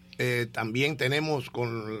también tenemos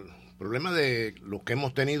con el problema de los que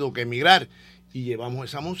hemos tenido que emigrar y llevamos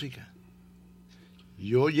esa música.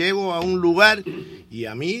 Yo llego a un lugar y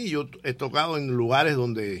yo he tocado en lugares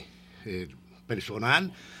donde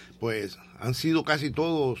personal, pues han sido casi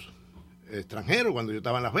todos extranjeros cuando yo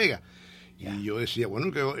estaba en Las Vegas. Y yo decía,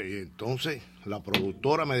 bueno, entonces la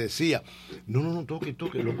productora me decía, no, toque,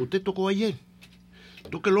 lo que usted tocó ayer,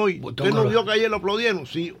 tóquelo hoy. ¿Usted no vio que ayer lo aplaudieron?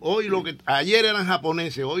 Sí, hoy ayer eran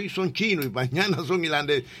japoneses, hoy son chinos y mañana son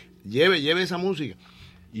irlandeses. Lleve esa música.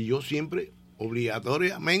 Y yo siempre,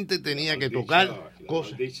 obligatoriamente, tenía que tocar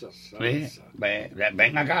cosas.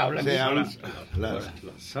 Ven acá, habla. La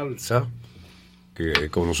salsa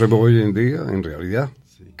que conocemos hoy en día, en realidad,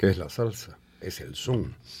 ¿qué es la salsa? Es el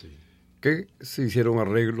son. Que se hicieron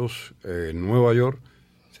arreglos en Nueva York,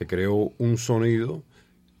 se creó un sonido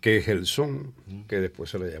que es el son, que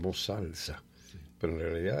después se le llamó salsa. Pero en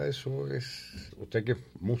realidad eso es, usted que es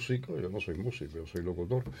músico, yo no soy músico, yo soy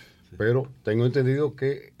locutor, pero tengo entendido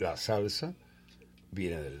que la salsa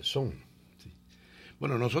viene del son.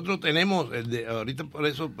 Bueno, nosotros tenemos, ahorita por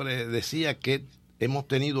eso decía que hemos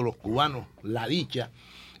tenido los cubanos la dicha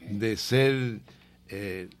de ser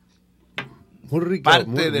muy rica,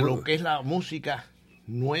 parte de lo que es la música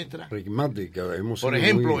nuestra. Pragmática. Por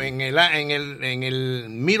ejemplo, en el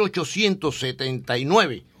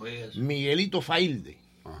 1879, Miguelito Failde,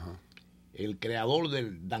 el creador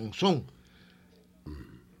del danzón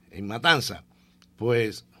en Matanza,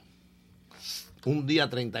 pues un día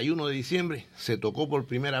 31 de diciembre se tocó por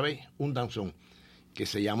primera vez un danzón que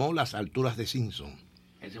se llamó Las Alturas de Simpson.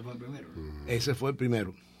 ¿Ese fue el primero? Ese fue el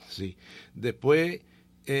primero, sí. Después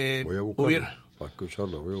voy a buscarlo para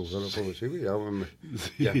escucharlo, voy a buscarlo por decir,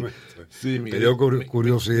 me dio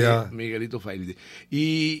curiosidad. Miguelito Failde.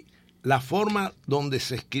 Y la forma donde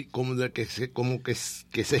se escribió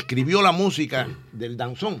la música del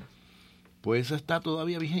danzón, pues esa está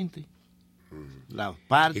todavía vigente. La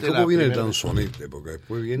parte. ¿Y cómo viene el danzonete? Porque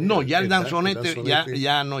después viene. No, ya el danzonete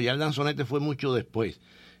fue mucho después.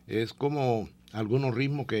 Es como algunos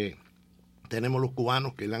ritmos que tenemos los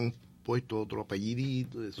cubanos que le han puesto otro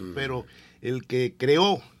apellidito, pero el que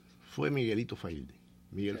creó fue Miguelito Failde.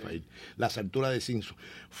 Miguel Failde. Las Alturas de Simpson.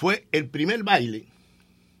 Fue el primer baile.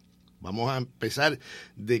 Vamos a empezar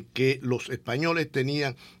de que los españoles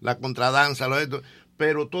tenían la contradanza,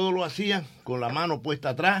 pero todo lo hacían con la mano puesta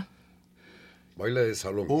atrás. Baile de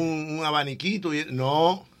salón. Un abaniquito.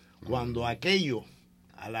 No, cuando aquello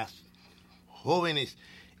a las jóvenes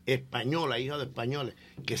españolas, hijas de españoles,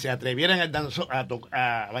 que se atrevieran a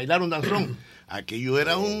bailar un danzón, aquello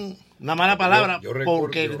era una mala palabra,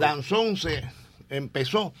 porque el danzón se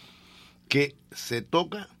empezó que se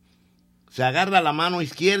toca, se agarra la mano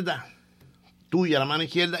izquierda, tuya la mano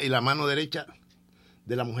izquierda, y la mano derecha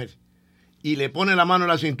de la mujer. Y le pone la mano en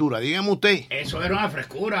la cintura. Dígame usted. Eso era una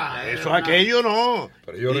frescura. Eso aquello no.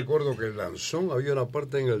 Pero yo recuerdo que el danzón, había una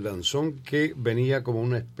parte en el danzón que venía como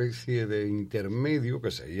una especie de intermedio, que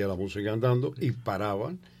seguía la música andando, y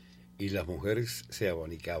paraban, y las mujeres se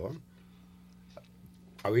abanicaban.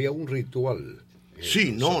 Había un ritual.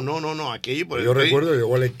 Sí, no, aquello... Por yo recuerdo, yo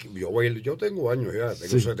tengo años ya,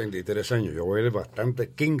 tengo 73 años, yo bailé bastantes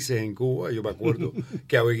 15 en Cuba, yo me acuerdo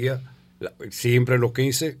que había... Siempre en los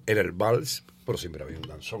 15 era el vals, pero siempre había un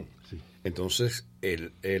danzón. Sí. Entonces,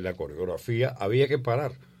 la coreografía había que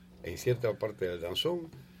parar en cierta parte del danzón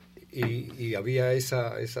y había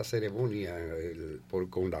esa ceremonia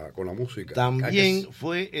con la música. También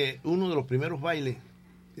fue uno de los primeros bailes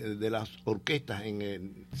de las orquestas en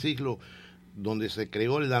el siglo donde se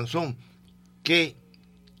creó el danzón, que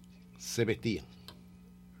se vestían.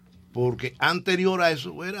 Porque anterior a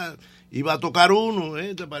eso iba a tocar uno,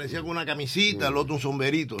 te parecía con una camisita, el otro un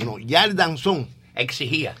sombrerito. No, ya el danzón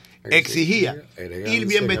exigía ir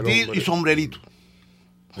bien vestido y sombrerito.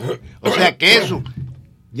 O sea que eso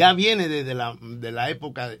ya viene desde de la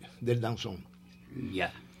época del danzón.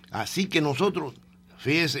 Ya. Así que nosotros,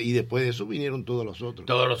 fíjese, y después de eso vinieron todos los otros.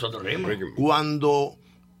 Todos los otros ritmos. Cuando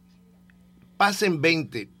pasen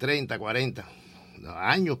 20, 30, 40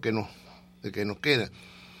 años que nos quedan,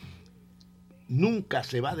 nunca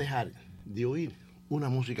se va a dejar de oír una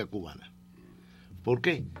música cubana. ¿Por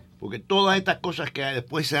qué? Porque todas estas cosas que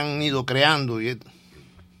después se han ido creando y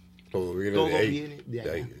todo viene de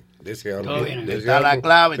ahí. De ese árbol. Está la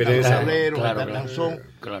clave, está el Teresa, tablero, está el danzón.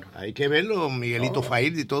 Claro. Hay que verlo, Miguelito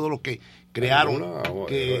Faird y todo lo que crearon.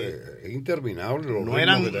 Que es interminable. No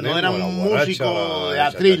eran músicos de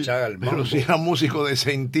atril, pero sí eran músicos de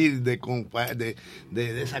sentir,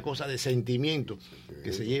 de esa cosa de sentimiento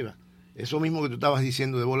que se lleva. Eso mismo que tú estabas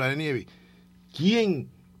diciendo de Bola de Nieve. ¿Quién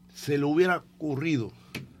se le hubiera ocurrido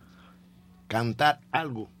cantar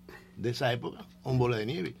algo de esa época? Un Bola de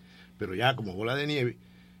Nieve. Pero ya como Bola de Nieve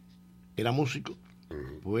era músico,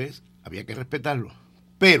 pues había que respetarlo.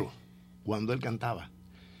 Pero cuando él cantaba,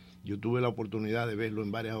 yo tuve la oportunidad de verlo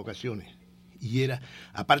en varias ocasiones. Y era,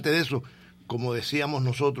 aparte de eso, como decíamos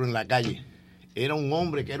nosotros en la calle, era un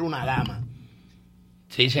hombre que era una dama.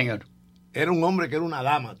 Sí, señor. Era un hombre que era una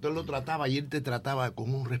dama. Tú lo trataba y él te trataba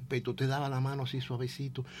con un respeto. Te daba la mano así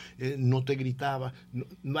suavecito. No te gritaba. No,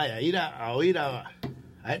 vaya, ir a oír a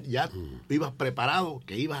él, ya ibas preparado,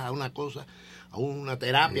 que ibas a una cosa, a una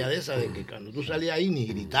terapia de esa, de que cuando tú salías ahí ni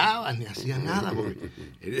gritabas, ni hacías nada.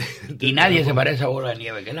 Y nadie se parece a Bola de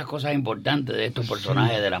Nieve, que es la cosa importante de estos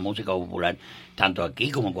personajes de la música popular, tanto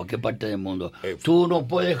aquí como en cualquier parte del mundo. Tú no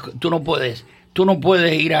puedes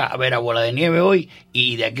ir a ver a Bola de Nieve hoy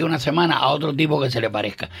y de aquí a una semana a otro tipo que se le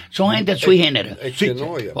parezca. Son gente sui generis.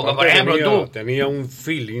 Porque, por ejemplo, tenía un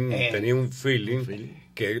feeling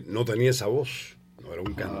que no tenía esa voz. No era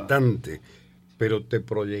un cantante, pero te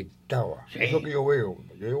proyectaba. Sí. Es lo que yo veo.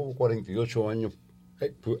 Yo llevo 48 años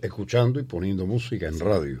escuchando y poniendo música en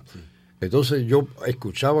radio. Sí. Entonces yo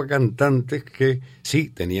escuchaba cantantes que sí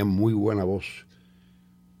tenían muy buena voz,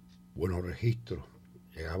 buenos registros,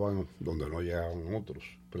 llegaban donde no llegaban otros,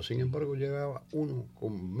 pero sin embargo llegaba uno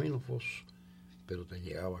con menos voz, pero te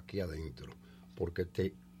llegaba aquí adentro, porque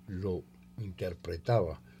te lo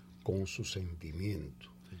interpretaba con su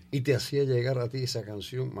sentimiento. Y te hacía llegar a ti esa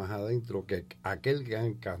canción más adentro que aquel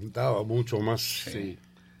que cantaba mucho más. Sí.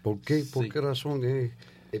 ¿Por qué? ¿Por qué razón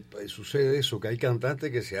sucede eso? Que hay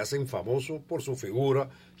cantantes que se hacen famosos por su figura,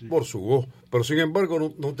 por su voz, pero sin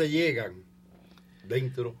embargo no te llegan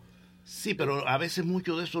dentro. Sí, pero a veces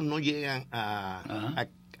muchos de esos no llegan a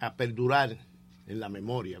perdurar en la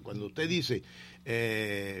memoria. Cuando usted dice,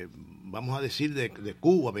 vamos a decir de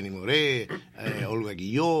Cuba, Benny Moré, Olga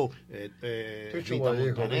Guilló, Rita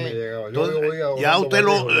Montaner, ya usted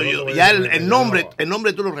el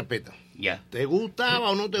nombre tú lo respetas. Yeah. ¿Te gustaba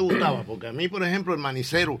o no te gustaba? Porque a mí, por ejemplo, el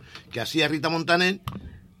manicero que hacía Rita Montaner,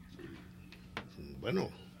 bueno,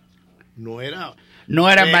 no era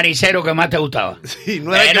el manicero que más te gustaba. Sí,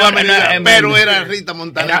 no era pero era Rita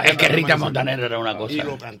Montaner. Es que Rita Montaner era una cosa. Y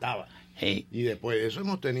lo cantaba. Sí. Y después de eso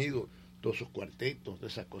hemos tenido todos esos cuartetos, de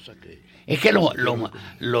esas cosas que... Es que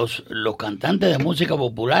los cantantes de música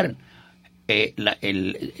popular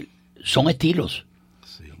son estilos.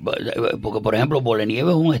 Sí. Porque, por ejemplo, Bola de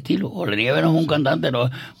Nieve es un estilo. Bola de Nieve no es un cantante, no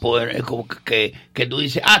es como que tú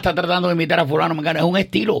dices, está tratando de imitar a fulano, es un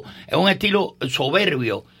estilo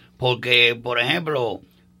soberbio. Porque, por ejemplo,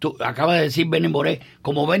 tú acabas de decir Benny Moré.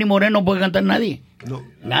 Como Benny Moré no puede cantar nadie. No.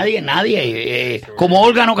 Nadie. Como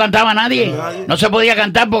Olga no cantaba nadie. No se podía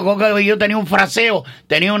cantar porque Olga y yo tenía un fraseo,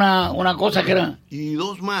 tenía una cosa que era... Y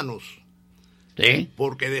dos manos. Sí.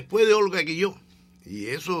 Porque después de Olga Guilló, y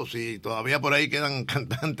eso sí, todavía por ahí quedan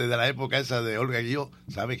cantantes de la época esa de Olga Guilló,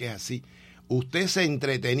 sabe que es así. Usted se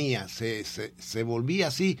entretenía, se volvía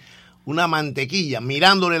así una mantequilla,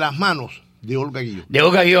 mirándole las manos de Olga Guilló. De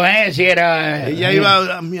Olga Guilló, sí era... Ella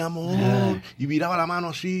iba, mi amor, y miraba la mano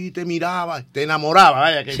así, te miraba, te enamoraba,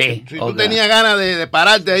 vaya, que sí, si tú tenías ganas de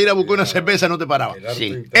pararte a ir a buscar una cerveza, no te paraba.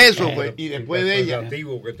 Sí. Eso fue, y después de ella...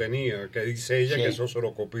 que tenía, que dice ella que eso se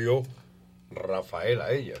lo copió Rafael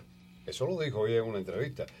a ella. Eso lo dijo ella en una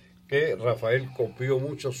entrevista, que Rafael copió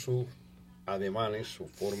mucho sus ademanes, su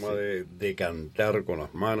forma de cantar con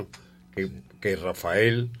las manos, que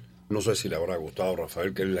Rafael... No sé si le habrá gustado a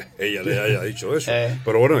Rafael que ella le haya dicho eso.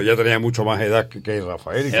 Pero bueno, ella tenía mucho más edad que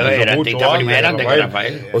Rafael. Y era artista primera antes que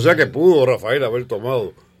Rafael. O sea que pudo Rafael haber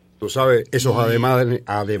tomado, tú sabes, esos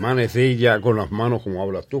ademanes de ella con las manos como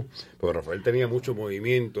hablas tú. Porque Rafael tenía mucho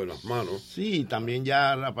movimiento en las manos. Sí, también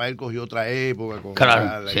ya Rafael cogió otra época.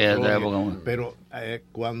 Claro, sí, otra época. Pero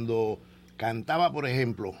cuando cantaba, por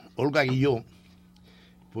ejemplo, Olga Guilló,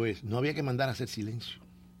 pues no había que mandar a hacer silencio.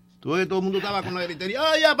 Tú ves que todo el mundo estaba con la gritería,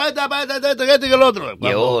 ¡ay, ya, pata, este y el otro!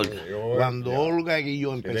 Cuando Olga y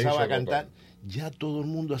yo empezaba a cantar, ya todo el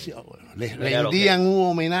mundo hacía, bueno, les rendían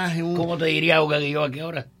un homenaje. ¿Cómo te diría Olga y yo a qué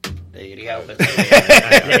hora? Te diría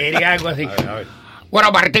algo así. A ver. Bueno,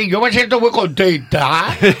 Martín, yo me siento muy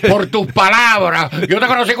contenta por tus palabras. Yo te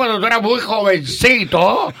conocí cuando tú eras muy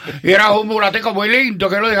jovencito y eras un mulatico muy lindo,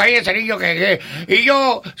 que lo dije ahí, ese niño que... Y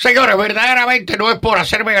yo, señores, verdaderamente no es por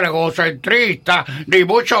hacerme el egocentrista, ni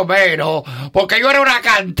mucho menos, porque yo era una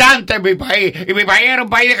cantante en mi país, y mi país era un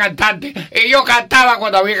país de cantantes, y yo cantaba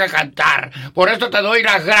cuando había que cantar. Por eso te doy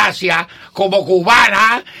las gracias como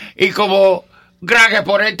cubana y como... gran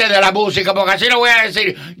exponente de la música, porque así lo voy a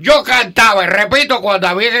decir. Yo cantaba, y repito, cuando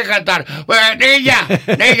había que cantar. Pues, niña,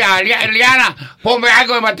 Liana, ponme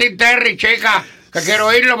algo de Martín Terry, chica, que quiero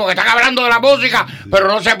oírlo, porque están hablando de la música, pero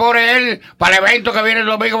no se pone él para el evento que viene el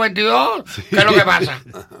domingo 22. Sí. ¿Qué es lo que pasa?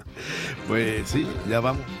 Pues sí, ya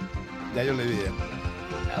vamos. Ya yo le dije.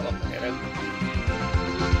 Ya vamos a poner algo.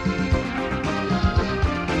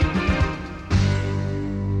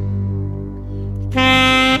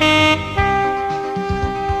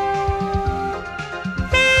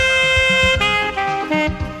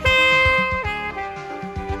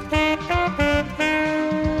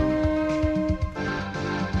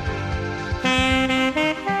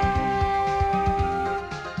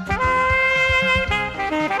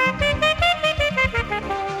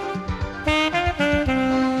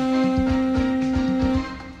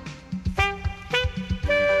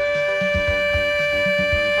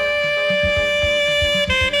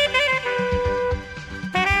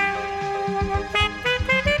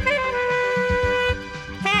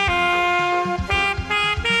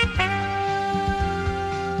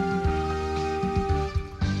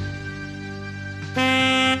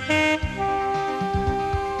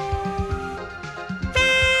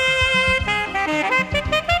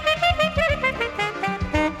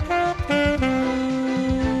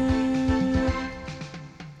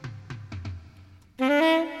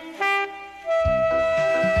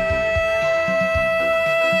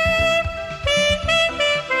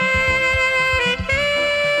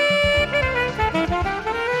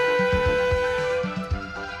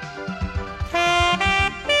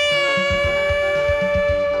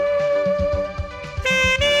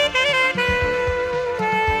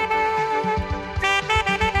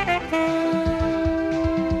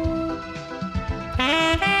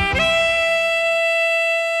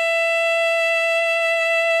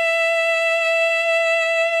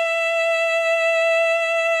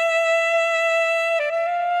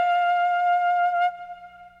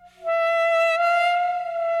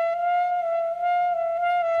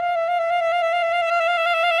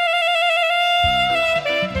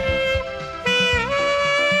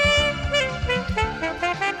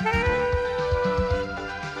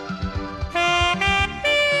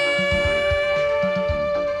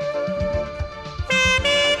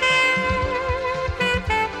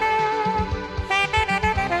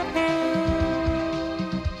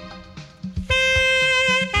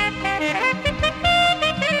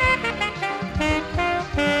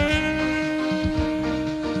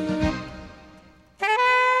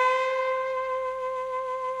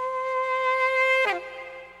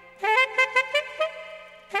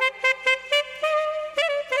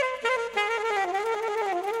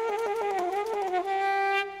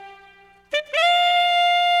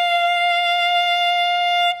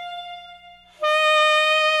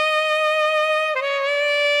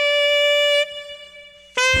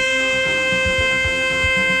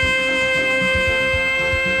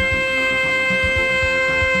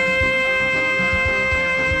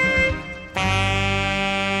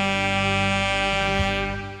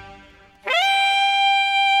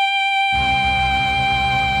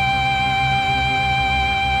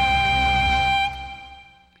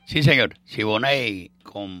 Sí, señor. Siboney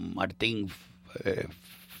con Martín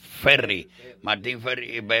Ferri. Martín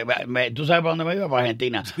Ferri. ¿Tú sabes para dónde me iba? Para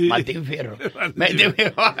Argentina. Sí. Martín Fierro.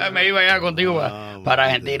 me iba allá contigo para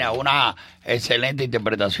Argentina. Una excelente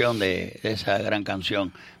interpretación de esa gran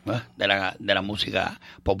canción, ¿no? de la música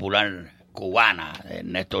popular cubana, de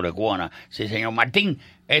Néstor Lecuona. Sí, señor. Martín,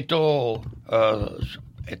 esto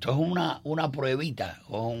es una pruebita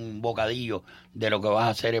o un bocadillo de lo que vas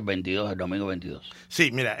a hacer el domingo 22.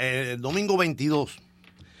 Sí, mira, el domingo 22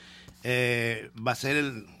 va a ser,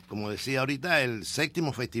 como decía ahorita, el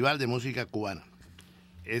 7º Festival de Música Cubana.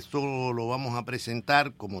 Esto lo vamos a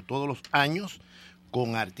presentar, como todos los años,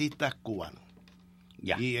 con artistas cubanos.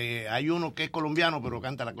 Ya. Y hay uno que es colombiano, pero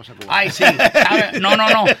canta la cosa cubana. Ay, sí. No.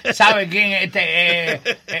 ¿Sabe quién?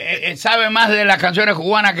 Sabe más de las canciones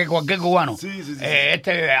cubanas que cualquier cubano. Sí.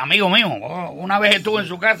 Este amigo mío, una vez estuve en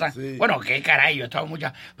su casa. Sí. Bueno, qué caray, yo estaba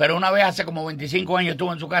muchas. Pero una vez hace como 25 años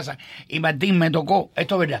estuve en su casa y Martín me tocó.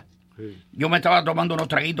 Esto es verdad. Sí. Yo me estaba tomando unos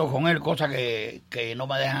traguitos con él, cosa que no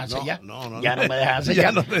me dejan hacer ya. Ya no me dejan hacer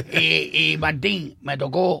ya. Y Martín me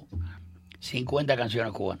tocó 50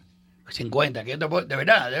 canciones cubanas. 50, que yo te puedo, de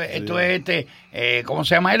verdad, esto es ¿cómo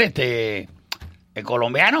se llama él? El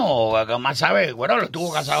colombiano, que más sabe, bueno, lo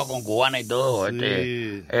estuvo casado con cubana y todo,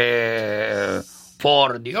 Sí.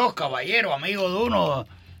 Por Dios, caballero, amigo de uno,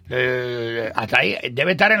 hasta ahí,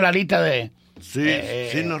 debe estar en la lista de...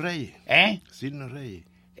 Signo Reyes. Signo Reyes.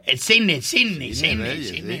 Sidney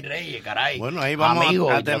Reyes, caray. Bueno, ahí vamos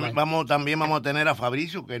también vamos a tener a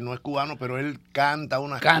Fabricio, que no es cubano, pero él canta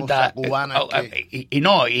unas cosas cubanas.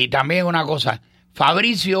 Y también una cosa,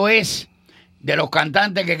 Fabricio es de los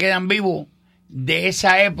cantantes que quedan vivos de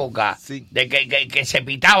esa época, de que se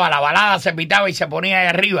pitaba, la balada se pitaba y se ponía ahí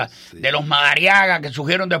arriba, de los Madariaga que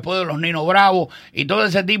surgieron después de los Nino Bravo y todo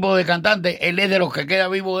ese tipo de cantantes. Él es de los que queda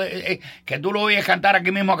vivo, que tú lo oyes cantar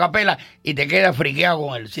aquí mismo a capela y te quedas friqueado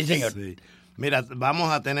con él. Sí, señor. Sí. Mira,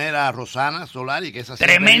 vamos a tener a Rosana Solari, que es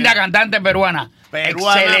tremenda cantante peruana.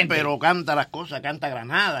 Excelente. Pero canta las cosas, canta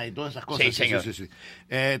Granada y todas esas cosas. Sí, señor. Sí.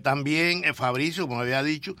 También Fabricio, como había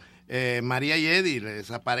dicho, María y Eddy,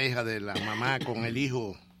 esa pareja de la mamá con el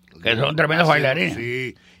hijo. Que son tremendos bailarines.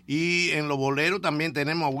 Sí. Y en los boleros también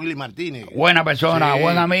tenemos a Willy Martínez. Buena persona,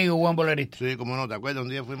 buen amigo, buen bolerista. Sí, como no, ¿te acuerdas? Un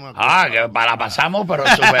día fuimos que la pasamos, pero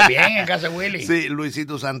súper bien en casa de Willy. Sí,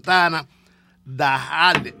 Luisito Santana,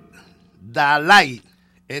 Dalai.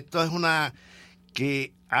 Esto es una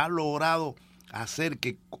que ha logrado hacer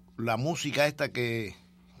que la música esta que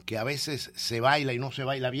a veces se baila y no se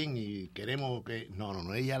baila bien y queremos que...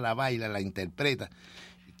 No, ella la baila, la interpreta,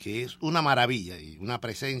 que es una maravilla y una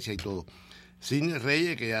presencia y todo. Sidney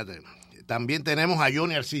Reyes, que ya también tenemos a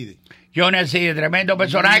Johnny Alcide. Johnny Alcide, tremendo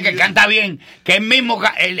personaje que canta bien, que él mismo,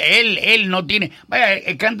 él no tiene... Vaya,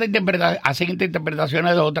 él canta hace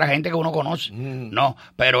interpretaciones de otra gente que uno conoce. No,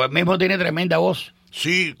 pero él mismo tiene tremenda voz.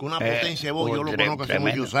 Sí, con una potencia de voz, yo lo conozco hace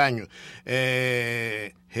muchos años.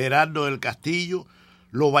 Gerardo del Castillo,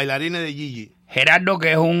 los bailarines de Gigi. Gerardo,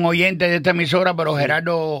 que es un oyente de esta emisora, pero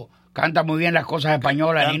Gerardo canta muy bien las cosas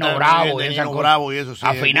españolas, Nino Bravo y esas cosas. Bravo y eso, sí.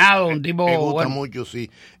 Afinado, un tipo... Me gusta mucho,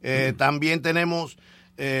 sí. También tenemos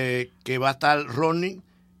que va a estar Ronnie,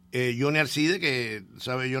 Johnny Alcide, que,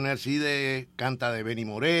 ¿sabe? Johnny Alcide canta de Benny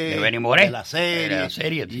Moré. De la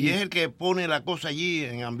serie. Y es el que pone la cosa allí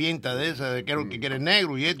en ambiente de esa, de que quiere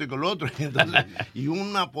negro y esto y con lo otro. Entonces, y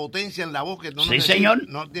una potencia en la voz que no señor.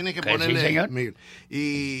 No tienes que ponerle. Sí, señor.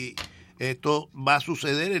 Y esto va a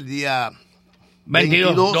suceder el día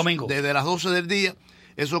 22, domingo. Desde las 12 del día.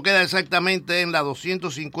 Eso queda exactamente en la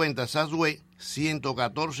 250 Southwest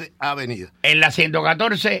 114 Avenida. En la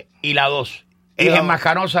 114 y la 2. Es en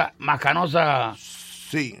Mascanosa.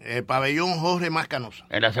 Sí, el pabellón Jorge Mascanosa.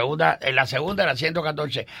 En la segunda, la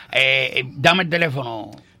 114. Dame el teléfono.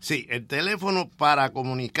 Sí, el teléfono para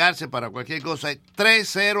comunicarse, para cualquier cosa, es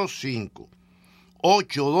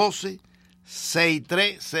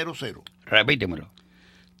 305-812-6300. Repítemelo.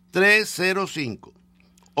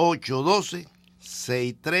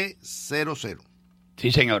 305-812-6300.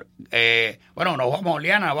 Sí, señor. Bueno, nos vamos,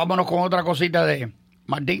 Liana, vámonos con otra cosita de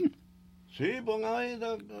Martín. Sí, ponga ahí.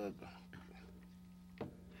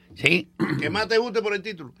 Sí. Que más te guste por el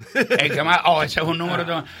título. El que más, ese es un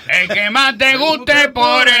número. El que más te guste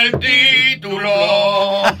por el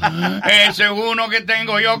título. Ese es uno que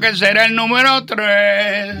tengo yo que será el número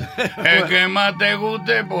 3. El que más te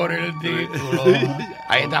guste por el título.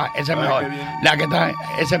 Ahí está, ese es mejor. La que está,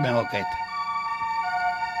 ese es mejor que este.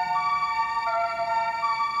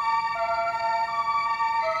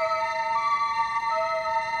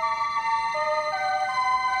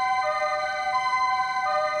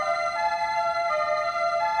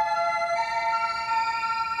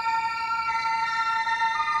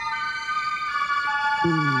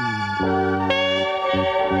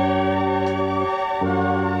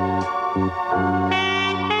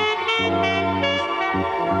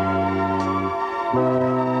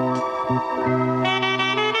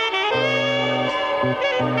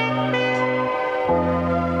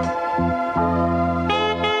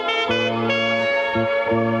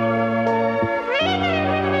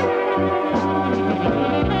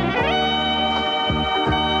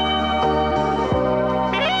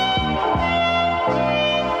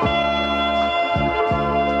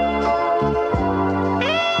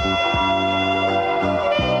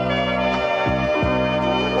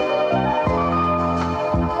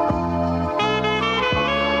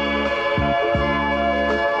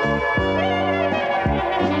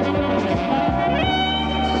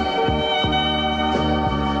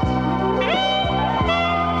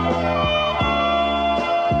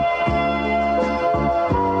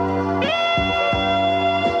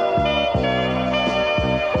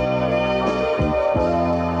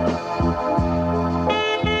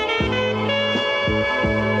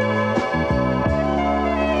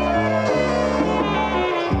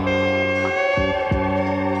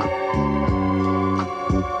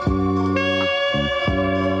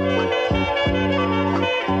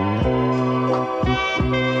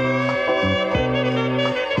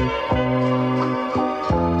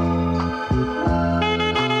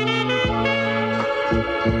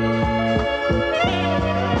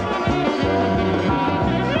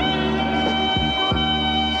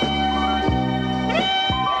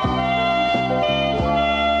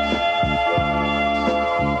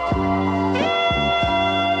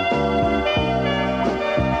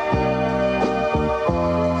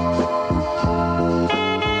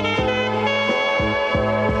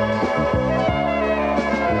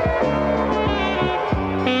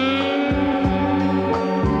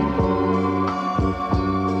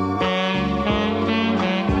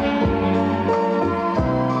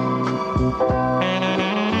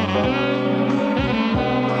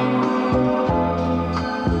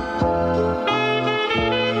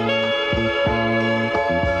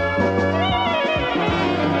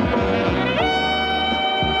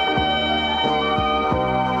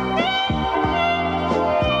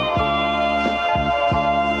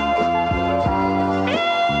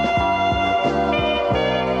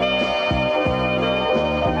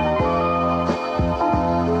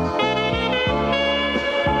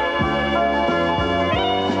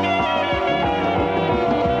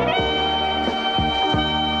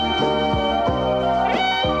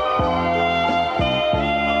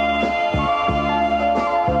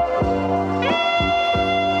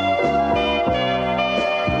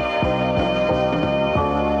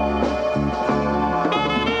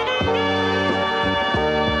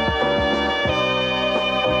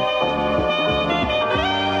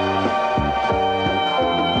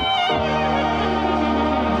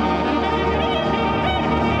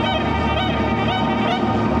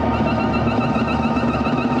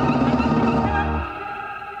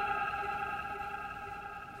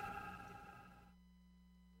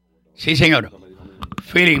 Sí, señor.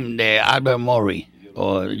 Feeling de Albert Morris.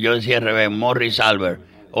 O yo decía al revés, Morris Albert.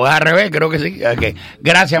 O es al revés, creo que sí. Okay.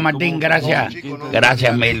 Gracias, Martín, gracias.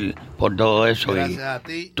 Gracias mil por todo eso. Gracias a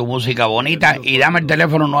ti. Tu música bonita. Y dame el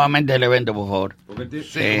teléfono nuevamente del evento, por favor.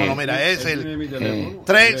 Sí, bueno, mira, es el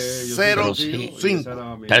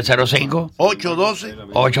 305 305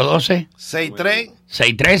 812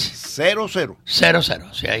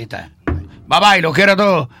 6300. Sí, ahí está. Bye bye, los quiero a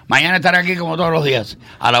todos. Mañana estaré aquí como todos los días.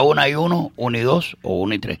 A la 1:01, 1:02 o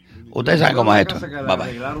 1:03. Ustedes saben cómo es esto. Bye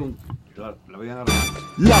bye.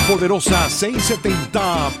 La poderosa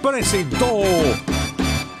 670 presentó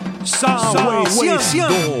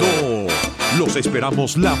Sawesiando. Los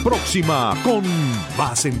esperamos la próxima con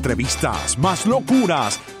más entrevistas, más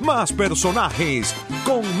locuras, más personajes,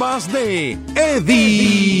 con más de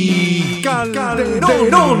Eddy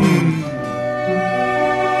Calderón.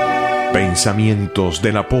 Pensamientos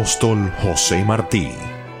del apóstol José Martí.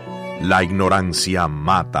 La ignorancia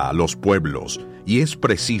mata a los pueblos y es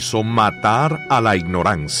preciso matar a la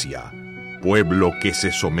ignorancia. Pueblo que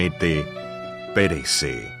se somete,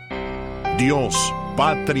 perece. Dios,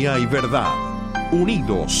 patria y verdad,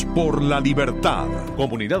 unidos por la libertad.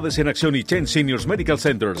 Comunidades en Acción y Chen Seniors Medical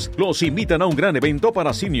Centers los invitan a un gran evento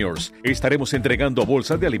para seniors. Estaremos entregando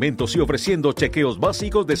bolsas de alimentos y ofreciendo chequeos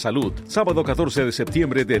básicos de salud. Sábado 14 de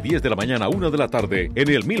septiembre de 10 de la mañana a 1 de la tarde en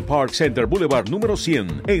el Mill Park Center Boulevard número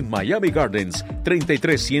 100 en Miami Gardens,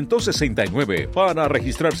 33169. Para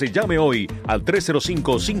registrarse llame hoy al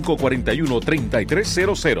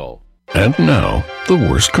 305-541-3300. And now, the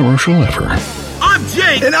worst commercial ever. I'm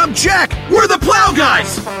Jake. And I'm Jack. We're the Plow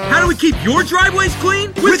Guys. How do we keep your driveways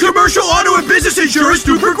clean? With commercial auto and business insurance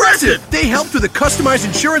through Progressive. They help through the customized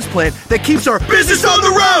insurance plan that keeps our business on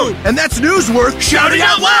the road. And that's news worth shouting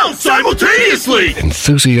out loud simultaneously.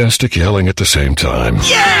 Enthusiastic yelling at the same time.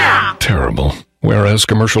 Yeah! Terrible. Whereas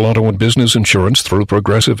commercial auto and business insurance through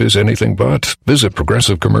Progressive is anything but. Visit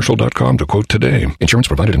progressivecommercial.com to quote today. Insurance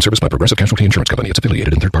provided and serviced by Progressive Casualty Insurance Company. It's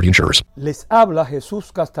affiliated in third-party insurers. Les habla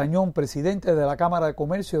Jesús Castañón, presidente de la Cámara de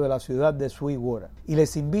Comercio de la ciudad de Sweetwater. Y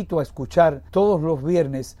les invito a escuchar todos los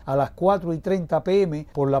viernes a las 4:30 p.m.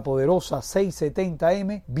 por la poderosa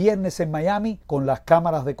 670M, Viernes en Miami, con las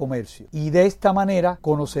cámaras de comercio. Y de esta manera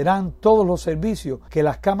conocerán todos los servicios que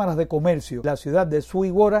las cámaras de comercio de la ciudad de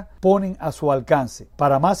Sweetwater ponen a su alcance.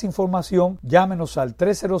 Para más información, llámenos al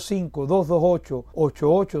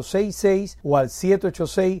 305-228-8866 o al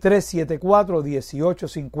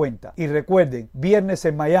 786-374-1850. Y recuerden, Viernes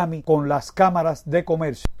en Miami con las cámaras de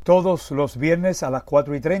comercio. Todos los viernes a las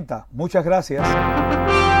 4:30. Muchas gracias.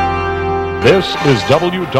 This is